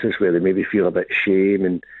homelessness where they maybe feel a bit of shame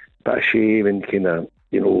and kind of,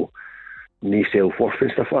 no self-worth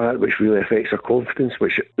and stuff like that, which really affects their confidence,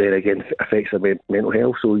 which then again affects their mental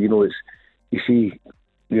health. So, it's, you see,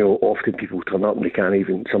 often people turn up and they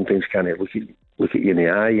sometimes can't look at you in the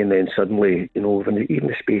eye, and then suddenly, within even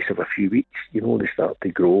the space of a few weeks, they start to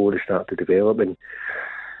grow, they start to develop, and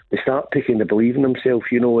they start to kind of believe in themselves,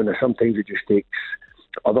 and sometimes it just takes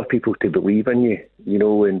other people to believe in you,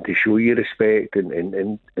 and to show you respect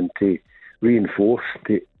and to reinforce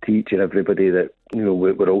to each and everybody that,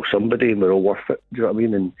 we're all somebody and we're all worth it. Do you know what I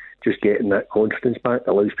mean? And just getting that confidence back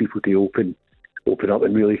allows people to open up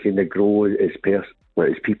and really kind of grow as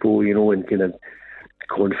people, and kind of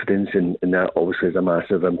confidence, and that obviously has a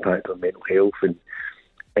massive impact on mental health.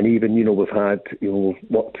 And even, we've had,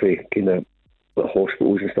 worked with kind of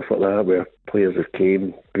hospitals and stuff like that, where players have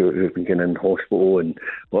came who've been kind of in hospital and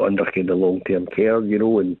were under kind of long-term care,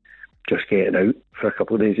 and just getting out for a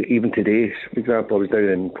couple of days. Even today, for example, I was down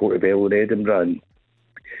in Portobello in Edinburgh, and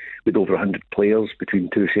with over 100 players between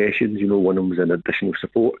 2 sessions. One of them was an additional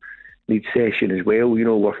support needs session as well,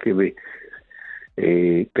 working with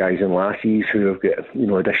guys and lassies who have got,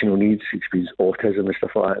 additional needs, experience autism and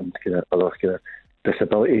stuff like that, and kind of other kind of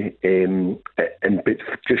disability, but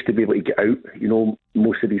just to be able to get out,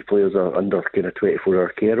 most of these players are under kind of 24-hour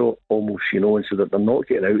care almost, and so that they're not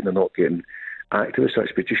getting out and they're not getting active as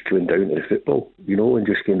such, but just going down to the football, and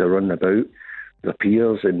just kind of running about their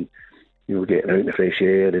peers and, getting out in the fresh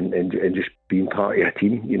air and just being part of a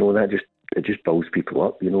team, that just builds people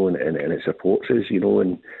up, and it supports us,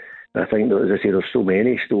 and I think that, as I say, there's so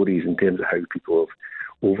many stories in terms of how people have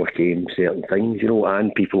overcame certain things,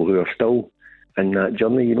 and people who are still in that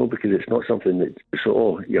journey, because it's not something that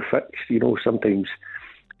you're fixed, sometimes,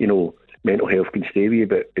 mental health can stay with you,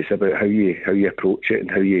 but it's about how you approach it and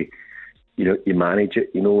how you you manage it,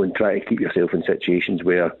 and try to keep yourself in situations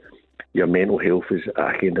where your mental health is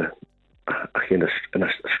in a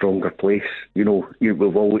stronger place. We've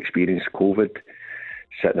all experienced COVID,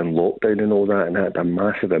 sitting in lockdown and all that, and that had a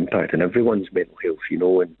massive impact on everyone's mental health,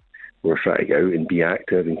 and we're trying to get out and be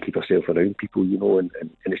active and keep ourselves around people, and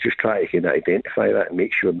it's just trying to kind of identify that and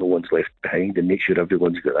make sure no one's left behind and make sure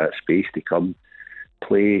everyone's got that space to come,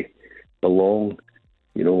 play, belong,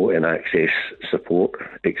 and access support,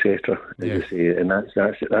 etc. As I say, and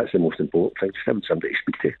that's the most important thing, just having somebody to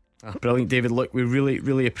speak to. Brilliant, David. Look, we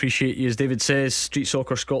really appreciate you. As David says, Street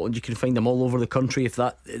Soccer Scotland, you can find them all over the country.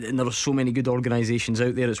 And there are so many good organisations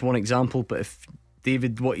out there. It's one example, but if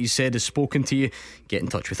David, what he said, has spoken to you, get in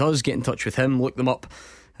touch with us, get in touch with him, look them up,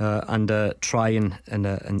 and try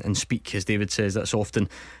and speak. As David says, that's often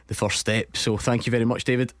the first step. So thank you very much,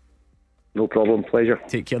 David. No problem, pleasure.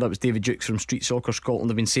 Take care. That was David Dukes from Street Soccer Scotland.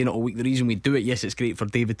 I've been saying it all week. The reason we do it, yes, it's great for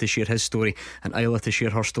David to share his story and Isla to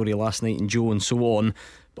share her story last night, and Joe and so on,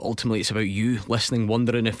 but ultimately it's about you listening,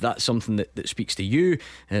 wondering if that's something that speaks to you,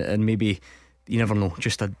 and maybe, you never know,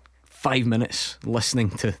 just a 5 minutes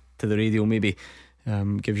listening to the radio maybe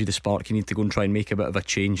gives you the spark you need to go and try and make a bit of a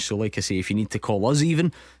change. So like I say, if you need to call us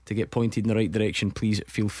even to get pointed in the right direction, please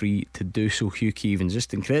feel free to do so. Hugh Keevins,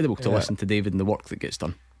 just incredible to listen to David and the work that gets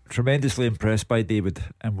done. Tremendously impressed by David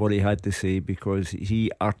and what he had to say, because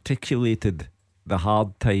he articulated the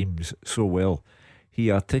hard times so well.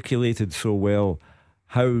 He articulated so well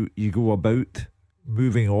how you go about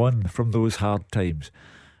moving on from those hard times.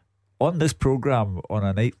 On this programme, on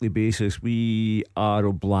a nightly basis, we are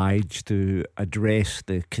obliged to address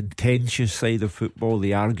the contentious side of football,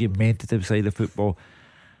 the argumentative side of football.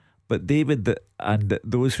 But David and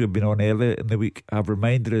those who have been on earlier in the week have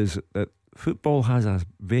reminded us that football has a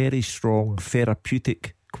very strong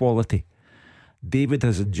therapeutic quality. David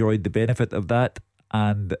has enjoyed the benefit of that,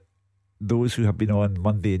 and those who have been on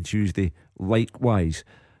Monday and Tuesday likewise.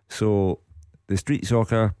 So the Street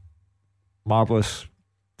Soccer, marvellous,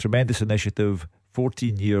 tremendous initiative,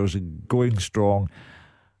 14 years going strong,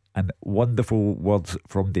 and wonderful words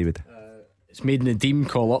from David. It's made Nadeem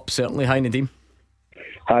call up, certainly. Hi Nadeem.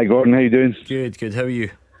 Hi Gordon, how you doing? Good, how are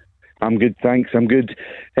you? I'm good, thanks. I'm good.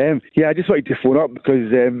 I just wanted to phone up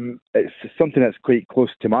because it's something that's quite close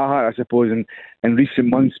to my heart, I suppose, in recent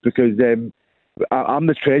months, because I'm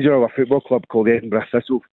the treasurer of a football club called Edinburgh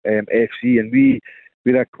Thistle FC, and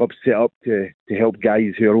we're a club set up to help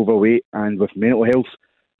guys who are overweight and with mental health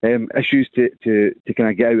issues to kind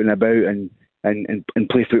of get out and about and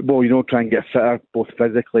play football, try and get fitter both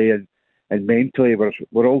physically and mentally.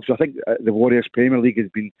 We're also, I think the Warriors Premier League has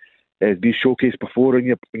been showcased before in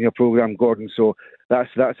your programme, Gordon. So it's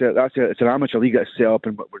an amateur league that's set up,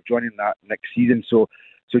 and we're joining that next season. So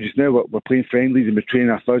just now we're playing friendlies and we're training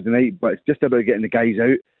our Thursday night, but it's just about getting the guys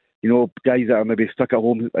out. Guys that are maybe stuck at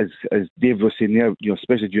home, as Dave was saying there,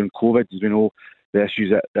 especially during COVID, as we know the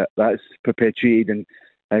issues that's perpetuated,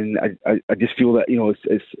 and I just feel that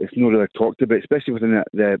it's not really talked about, especially within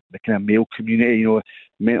the kind of male community.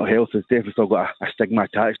 Mental health has definitely still got a stigma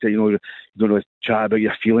attached to it. You don't know, chat about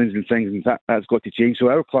your feelings and things, and that's got to change. So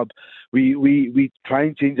our club, we try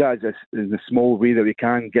and change that in the small way that we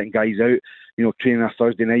can, getting guys out, training our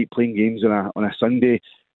Thursday night, playing games on a Sunday,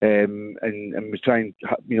 and we try and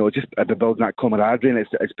just building that camaraderie. And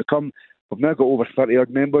it's become, we've now got over 30 odd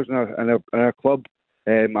members in our club.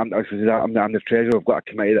 I'm the treasurer. I've got a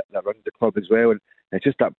committee that runs the club as well, and it's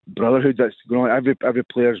just that brotherhood that's going on. Every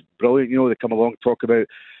player's brilliant. They come along, talk about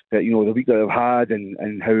the week that they've had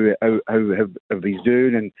and how he's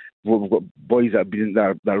doing. And we've got boys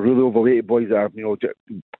that are really overweight, boys that are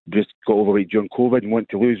just got overweight during COVID and want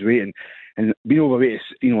to lose weight, and being overweight is,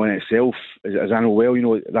 in itself, as I know well,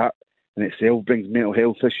 that in itself brings mental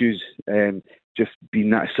health issues. Just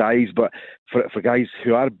being that size, but for guys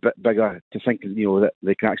who are a bit bigger to think that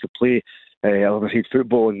they can actually play 11-side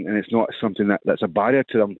football, and it's not something that's a barrier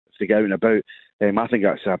to them to get out and about. I think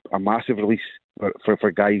that's a massive release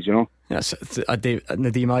for guys. Yes,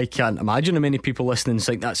 Nadeem, I can't imagine how many people listening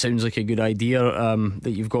think that sounds like a good idea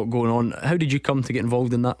that you've got going on. How did you come to get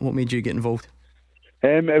involved in that? What made you get involved?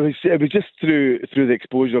 It was just through the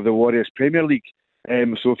exposure of the Warriors Premier League.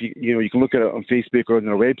 So if you can look at it on Facebook or on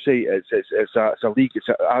their website, it's a league. It's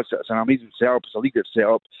an amazing setup. It's a league that's set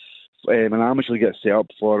up, an amateur league that's set up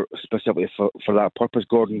specifically for that purpose,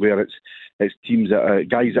 Gordon. Where it's teams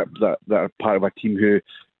guys that are part of a team who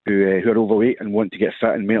are overweight and want to get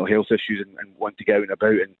fit, and mental health issues, and want to get out and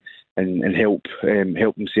about and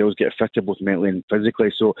help themselves get fitter both mentally and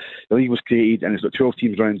physically. So the league was created, and it's got 12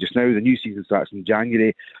 teams running just now. The new season starts in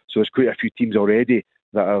January, so there's quite a few teams already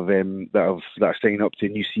that are signing up to a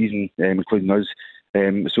new season, including us.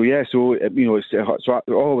 So all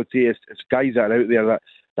I would say is guys that are out there that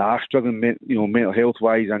are struggling, mental health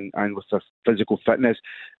wise and with their physical fitness,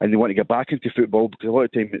 and they want to get back into football, because a lot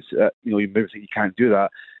of time it's you maybe think you can't do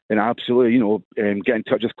that. And absolutely, get in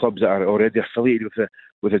touch with clubs that are already affiliated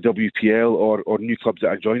with the WPL or new clubs that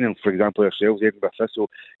are joining. For example, ourselves, Edinburgh Thistle.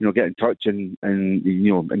 Get in touch and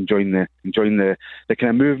enjoying the kind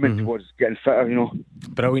of movement towards getting fitter.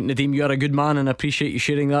 Brilliant, Nadeem. You are a good man, and I appreciate you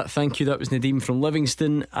sharing that. Thank you. That was Nadeem from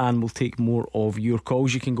Livingston, and we'll take more of your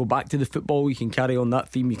calls. You can go back to the football. You can carry on that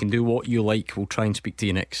theme. You can do what you like. We'll try and speak to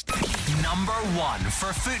you next. Number one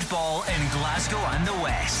for football in Glasgow and the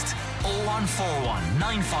West. 0141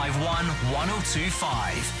 951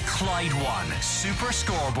 1025. Clyde 1 Super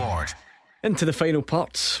Scoreboard. Into the final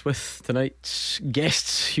parts with tonight's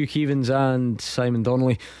guests, Hugh Keevins and Simon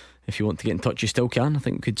Donnelly. If you want to get in touch, you still can. I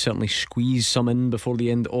think we could certainly squeeze some in before the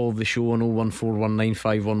end of the show on 0141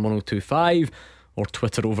 951 1025, or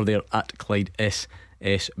Twitter over there at Clyde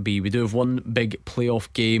SSB. We do have one big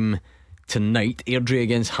playoff game tonight, Airdrie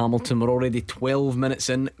against Hamilton. We're already 12 minutes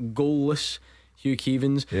in, goalless. Hugh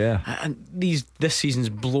Keevins. Yeah. And this season's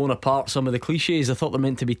blown apart some of the cliches. I thought they're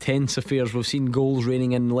meant to be tense affairs. We've seen goals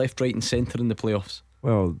raining in left, right and centre in the playoffs.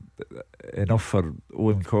 Well, enough for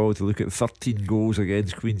Owen Coyle to look at 13 goals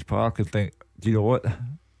against Queen's Park and think, do you know what,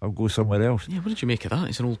 I'll go somewhere else. Yeah, what did you make of that?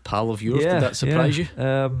 He's an old pal of yours. Did that surprise you?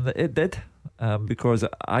 It did, because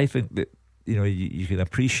I think that you can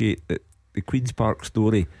appreciate that the Queen's Park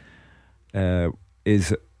story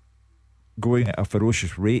is going at a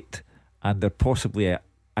ferocious rate, and they're possibly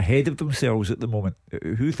ahead of themselves at the moment.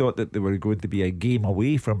 Who thought that they were going to be a game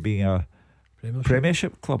away from being a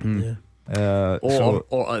Premiership club? Yeah.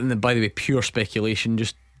 And by the way, pure speculation.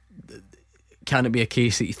 Just can it be a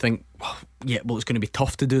case that you think, it's going to be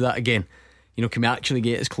tough to do that again? Can we actually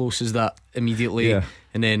get as close as that immediately? Yeah.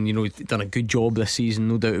 And then done a good job this season,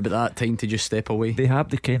 no doubt about that. Time to just step away. They have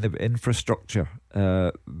the kind of infrastructure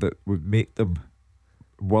that would make them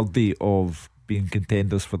worthy of being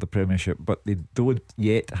contenders for the Premiership, but they don't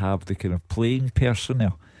yet have the kind of playing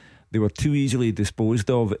personnel. They were too easily disposed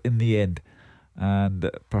of in the end, and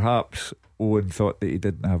perhaps Owen thought that he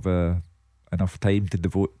didn't have enough time to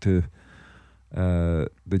devote to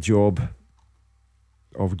the job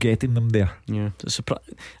of getting them there. Yeah, it's a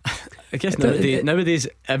I guess nowadays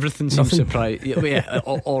everything seems surprising.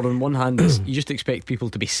 Or on one hand, you just expect people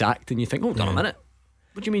to be sacked, and you think, hold on a minute,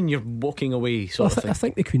 what do you mean you're walking away? I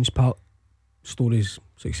think the Queen's Park story's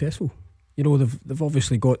successful. They've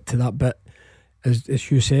obviously got to that bit, as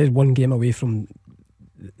Hugh says, one game away from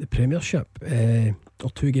the Premiership, or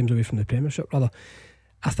 2 games away from the Premiership rather.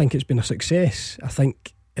 I think it's been a success. I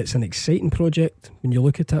think it's an exciting project when you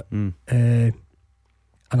look at it, and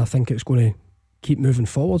I think it's going to keep moving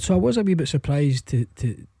forward. So I was a wee bit surprised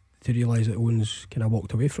to realise that Owen's kind of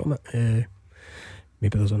walked away from it.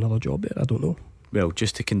 Maybe there's another job there, I don't know. Well,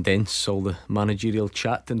 just to condense all the managerial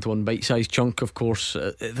chat into one bite-sized chunk, of course,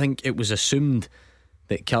 I think it was assumed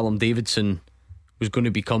that Callum Davidson was going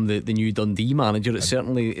to become the new Dundee manager. It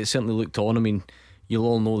certainly looked on. I mean, you'll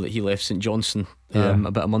all know that he left St Johnstone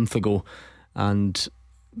about a month ago, and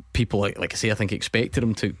people, like I say, I think expected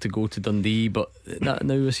him to go to Dundee, but that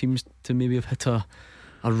now seems to maybe have hit a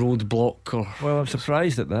roadblock. Well, I'm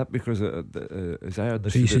surprised at that, because as I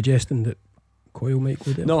understood, are you suggesting that Coyle might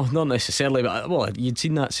go there? No, not necessarily, but you'd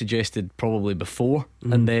seen that suggested probably before,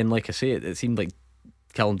 and then, like I say, it seemed like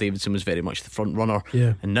Callum Davidson was very much the front runner,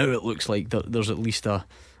 and now it looks like there's at least an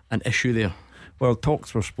issue there. Well,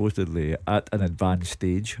 talks were supposedly at an advanced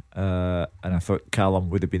stage, and I thought Callum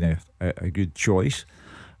would have been a good choice.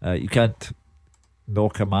 You can't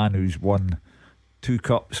knock a man who's won 2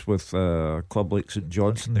 cups with a club like St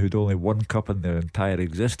Johnstone, who'd only 1 cup in their entire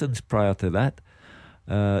existence prior to that.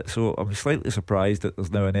 So I'm slightly surprised that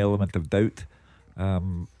there's now an element of doubt,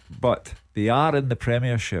 but they are in the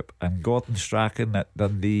Premiership, and Gordon Strachan at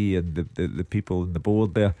Dundee and the people in the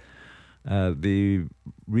board there, they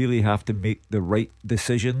really have to make the right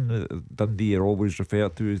decision. Dundee are always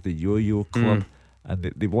referred to as the yo-yo club, and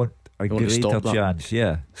they want a greater chance.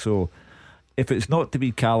 So if it's not to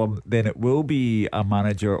be Callum, then it will be a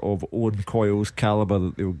manager of Owen Coyle's calibre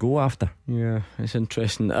that they'll go after. Yeah, it's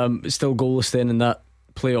interesting. Still goalless then in that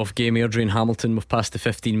playoff game, Airdrie and Hamilton. We've passed the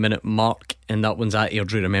 15-minute mark, and that one's at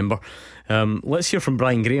Airdrie, remember. Let's hear from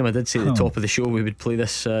Brian Graham. I did say at the top of the show we would play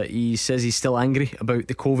this. He says he's still angry about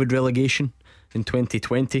the COVID relegation in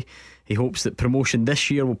 2020. He hopes that promotion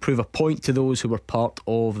this year will prove a point to those who were part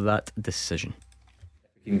of that decision.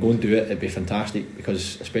 If we can go and do it, it'd be fantastic,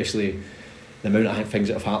 because especially the amount of things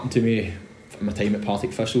that have happened to me from my time at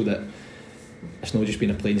Partick Thistle, that it's not just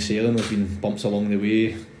been a plain sailing. There's been bumps along the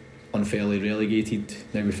way, unfairly relegated.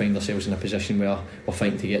 Now we find ourselves in a position where we're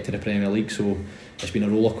fighting to get to the Premier League, so it's been a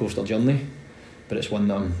roller coaster journey, but it's one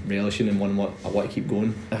that I'm relishing and one I want to keep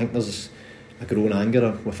going. I think there's a growing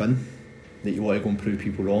anger within that you want to go and prove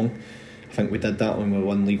people wrong. I think we did that when we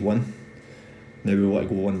won League One. Now we want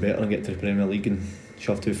to go one better and get to the Premier League and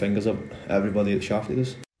shove two fingers up at everybody that shafted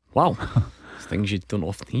us. Wow. Things you don't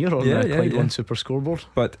often hear on Clyde One Super Scoreboard.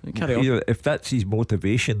 But carry on. You know, if that's his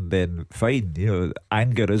motivation, then fine. You know,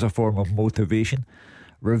 anger is a form of motivation.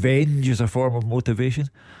 Revenge is a form of motivation.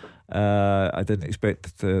 I didn't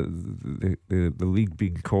expect the league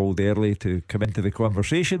being called early to come into the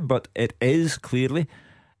conversation, but it is clearly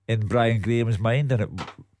in Brian Graham's mind, and it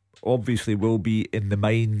obviously will be in the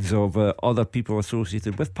minds of other people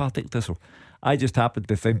associated with Partick Thistle. I just happen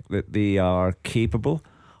to think that they are capable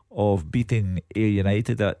of beating Ayr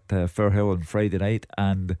United at Firhill on Friday night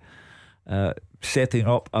and setting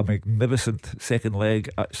up a magnificent second leg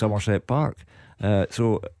at Somerset Park.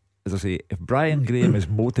 So, as I say, if Brian Graham is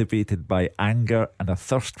motivated by anger and a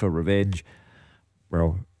thirst for revenge,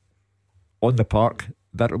 well, on the park,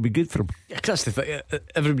 that'll be good for him. Yeah, 'cause that's the thing.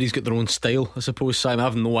 Everybody's got their own style, I suppose. Simon, I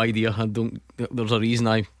have no idea. There's a reason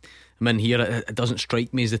I'm in here. It doesn't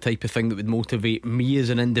strike me as the type of thing that would motivate me as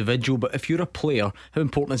an individual. But if you're a player, how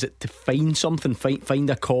important is it to find something, find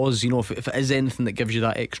a cause? You know, if it is anything that gives you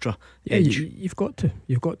that extra edge. You've got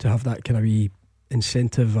to have that kind of wee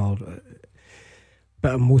incentive or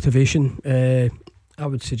bit of motivation. I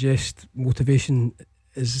would suggest motivation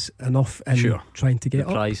is enough in trying to get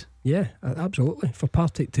up. Yeah, absolutely. For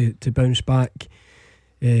Partick to bounce back,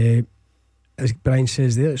 as Brian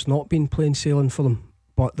says there, it's not been plain sailing for them,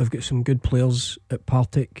 but they've got some good players at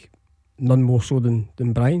Partick, none more so than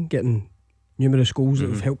Brian, getting numerous goals that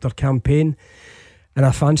have helped their campaign, and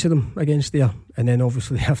I fancy them against there. And then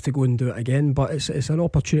obviously they have to go and do it again, but it's an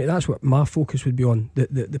opportunity. That's what my focus would be on,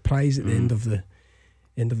 the prize at the end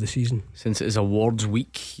of the season. Since it is awards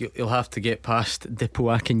week, you'll have to get past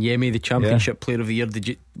Dipo Akinyemi, the Championship Player of the Year.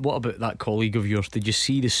 What about that colleague of yours? Did you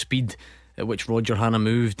see the speed at which Roger Hanna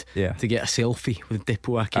moved to get a selfie with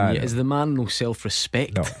Dipo Akinyemi? Is the man no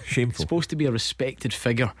self-respect? No, shameful. He's supposed to be a respected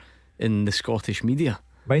figure in the Scottish media.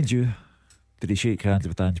 Mind you, did he shake hands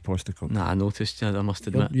with Ange Postecoglou? Nah, I noticed. I must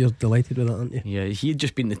admit. You're delighted with that, aren't you? Yeah, he had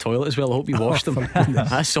just been in the toilet as well. I hope you washed them.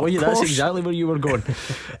 I saw you. That's exactly where you were going.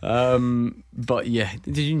 But yeah,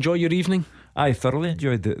 did you enjoy your evening? I thoroughly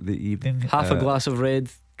enjoyed the evening. Half a glass of red,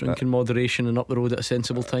 drink in moderation, and up the road at a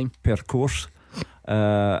sensible time per course.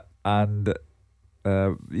 And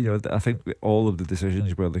you know, I think all of the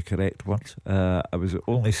decisions were the correct ones. I was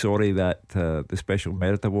only sorry that the Special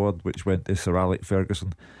Merit Award, which went to Sir Alec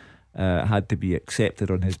Ferguson, had to be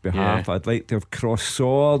accepted on his behalf. I'd like to have crossed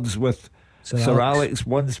swords with Sir Alex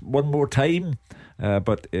one more time,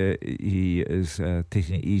 but he is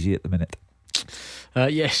taking it easy at the minute.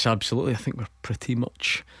 Yes, absolutely. I think we're pretty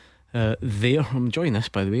much there. I'm enjoying this,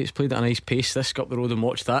 by the way. It's played at a nice pace. This, go up the road and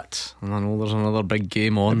watch that. And I know there's another big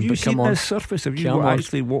game on. Have you seen this surface? Have you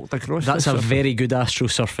actually walked across? That's a surface? Very good Astro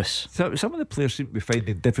surface. So some of the players seem to be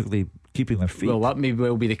finding difficulty keeping their feet. Well, that may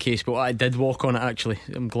well be the case, but I did walk on it actually.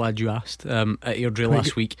 I'm glad you asked. At Airdrie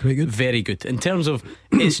last week. Good. Very good. In terms of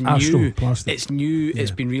it's new. It's new.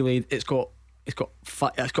 It's been relayed. It's got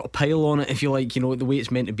a pile on it, if you like. You know, the way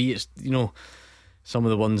it's meant to be. It's, you know, some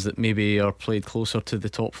of the ones that maybe are played closer to the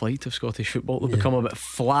top flight of Scottish football, they've become a bit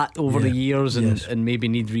flat over the years and maybe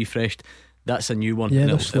need refreshed. That's a new one. Yeah,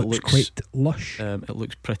 this looks quite lush. It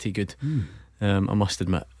looks pretty good. I must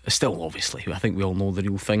admit. Still, obviously, I think we all know the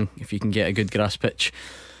real thing. If you can get a good grass pitch,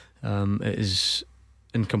 it is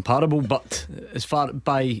incomparable. But as far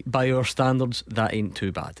by our standards, that ain't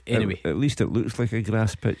too bad. Anyway, at least it looks like a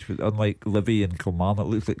grass pitch, but unlike Livy and Kilmarnock, it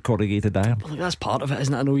looks like corrugated iron. Well, that's part of it,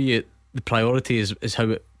 isn't it? I know the priority is how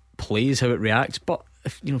it plays, how it reacts. But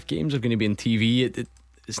if games are going to be on TV,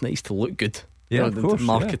 it's nice to look good. Yeah, of course, the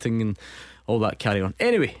marketing and all that carry on.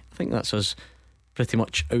 Anyway, I think that's us pretty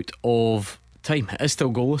much out of time. It is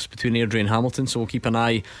still goalless between Airdrie and Hamilton, so we'll keep an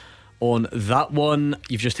eye on that one.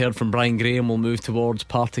 You've just heard from Brian Graham. We'll move towards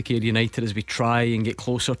Partick Ayr United as we try and get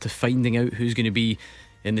closer to finding out who's going to be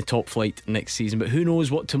in the top flight next season. But who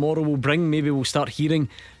knows what tomorrow will bring. Maybe we'll start hearing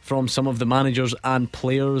from some of the managers and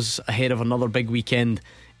players ahead of another big weekend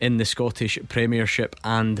in the Scottish Premiership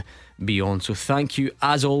and beyond. So thank you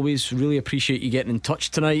as always. Really appreciate you getting in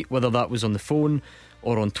touch tonight, whether that was on the phone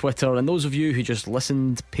or on Twitter. And those of you who just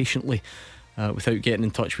listened patiently without getting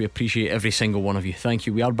in touch, we appreciate every single one of you. Thank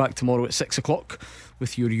you. We are back tomorrow at 6 o'clock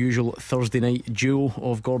with your usual Thursday night duo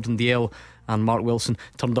of Gordon Dalziel and Mark Wilson.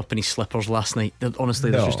 Turned up in his slippers last night. Honestly,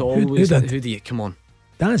 there's just always who do you come on?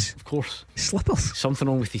 Does? Of course. Slippers. Something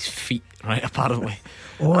wrong with his feet, right? Apparently.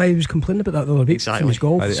 Oh, I was complaining about that the other week. Exactly. From his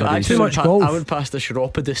golf. So Too much golf. I went past the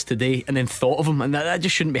chiropodist today and then thought of him, and that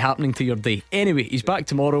just shouldn't be happening to your day. Anyway, he's back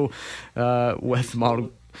tomorrow with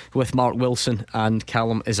Mark Wilson, and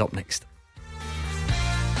Callum is up next.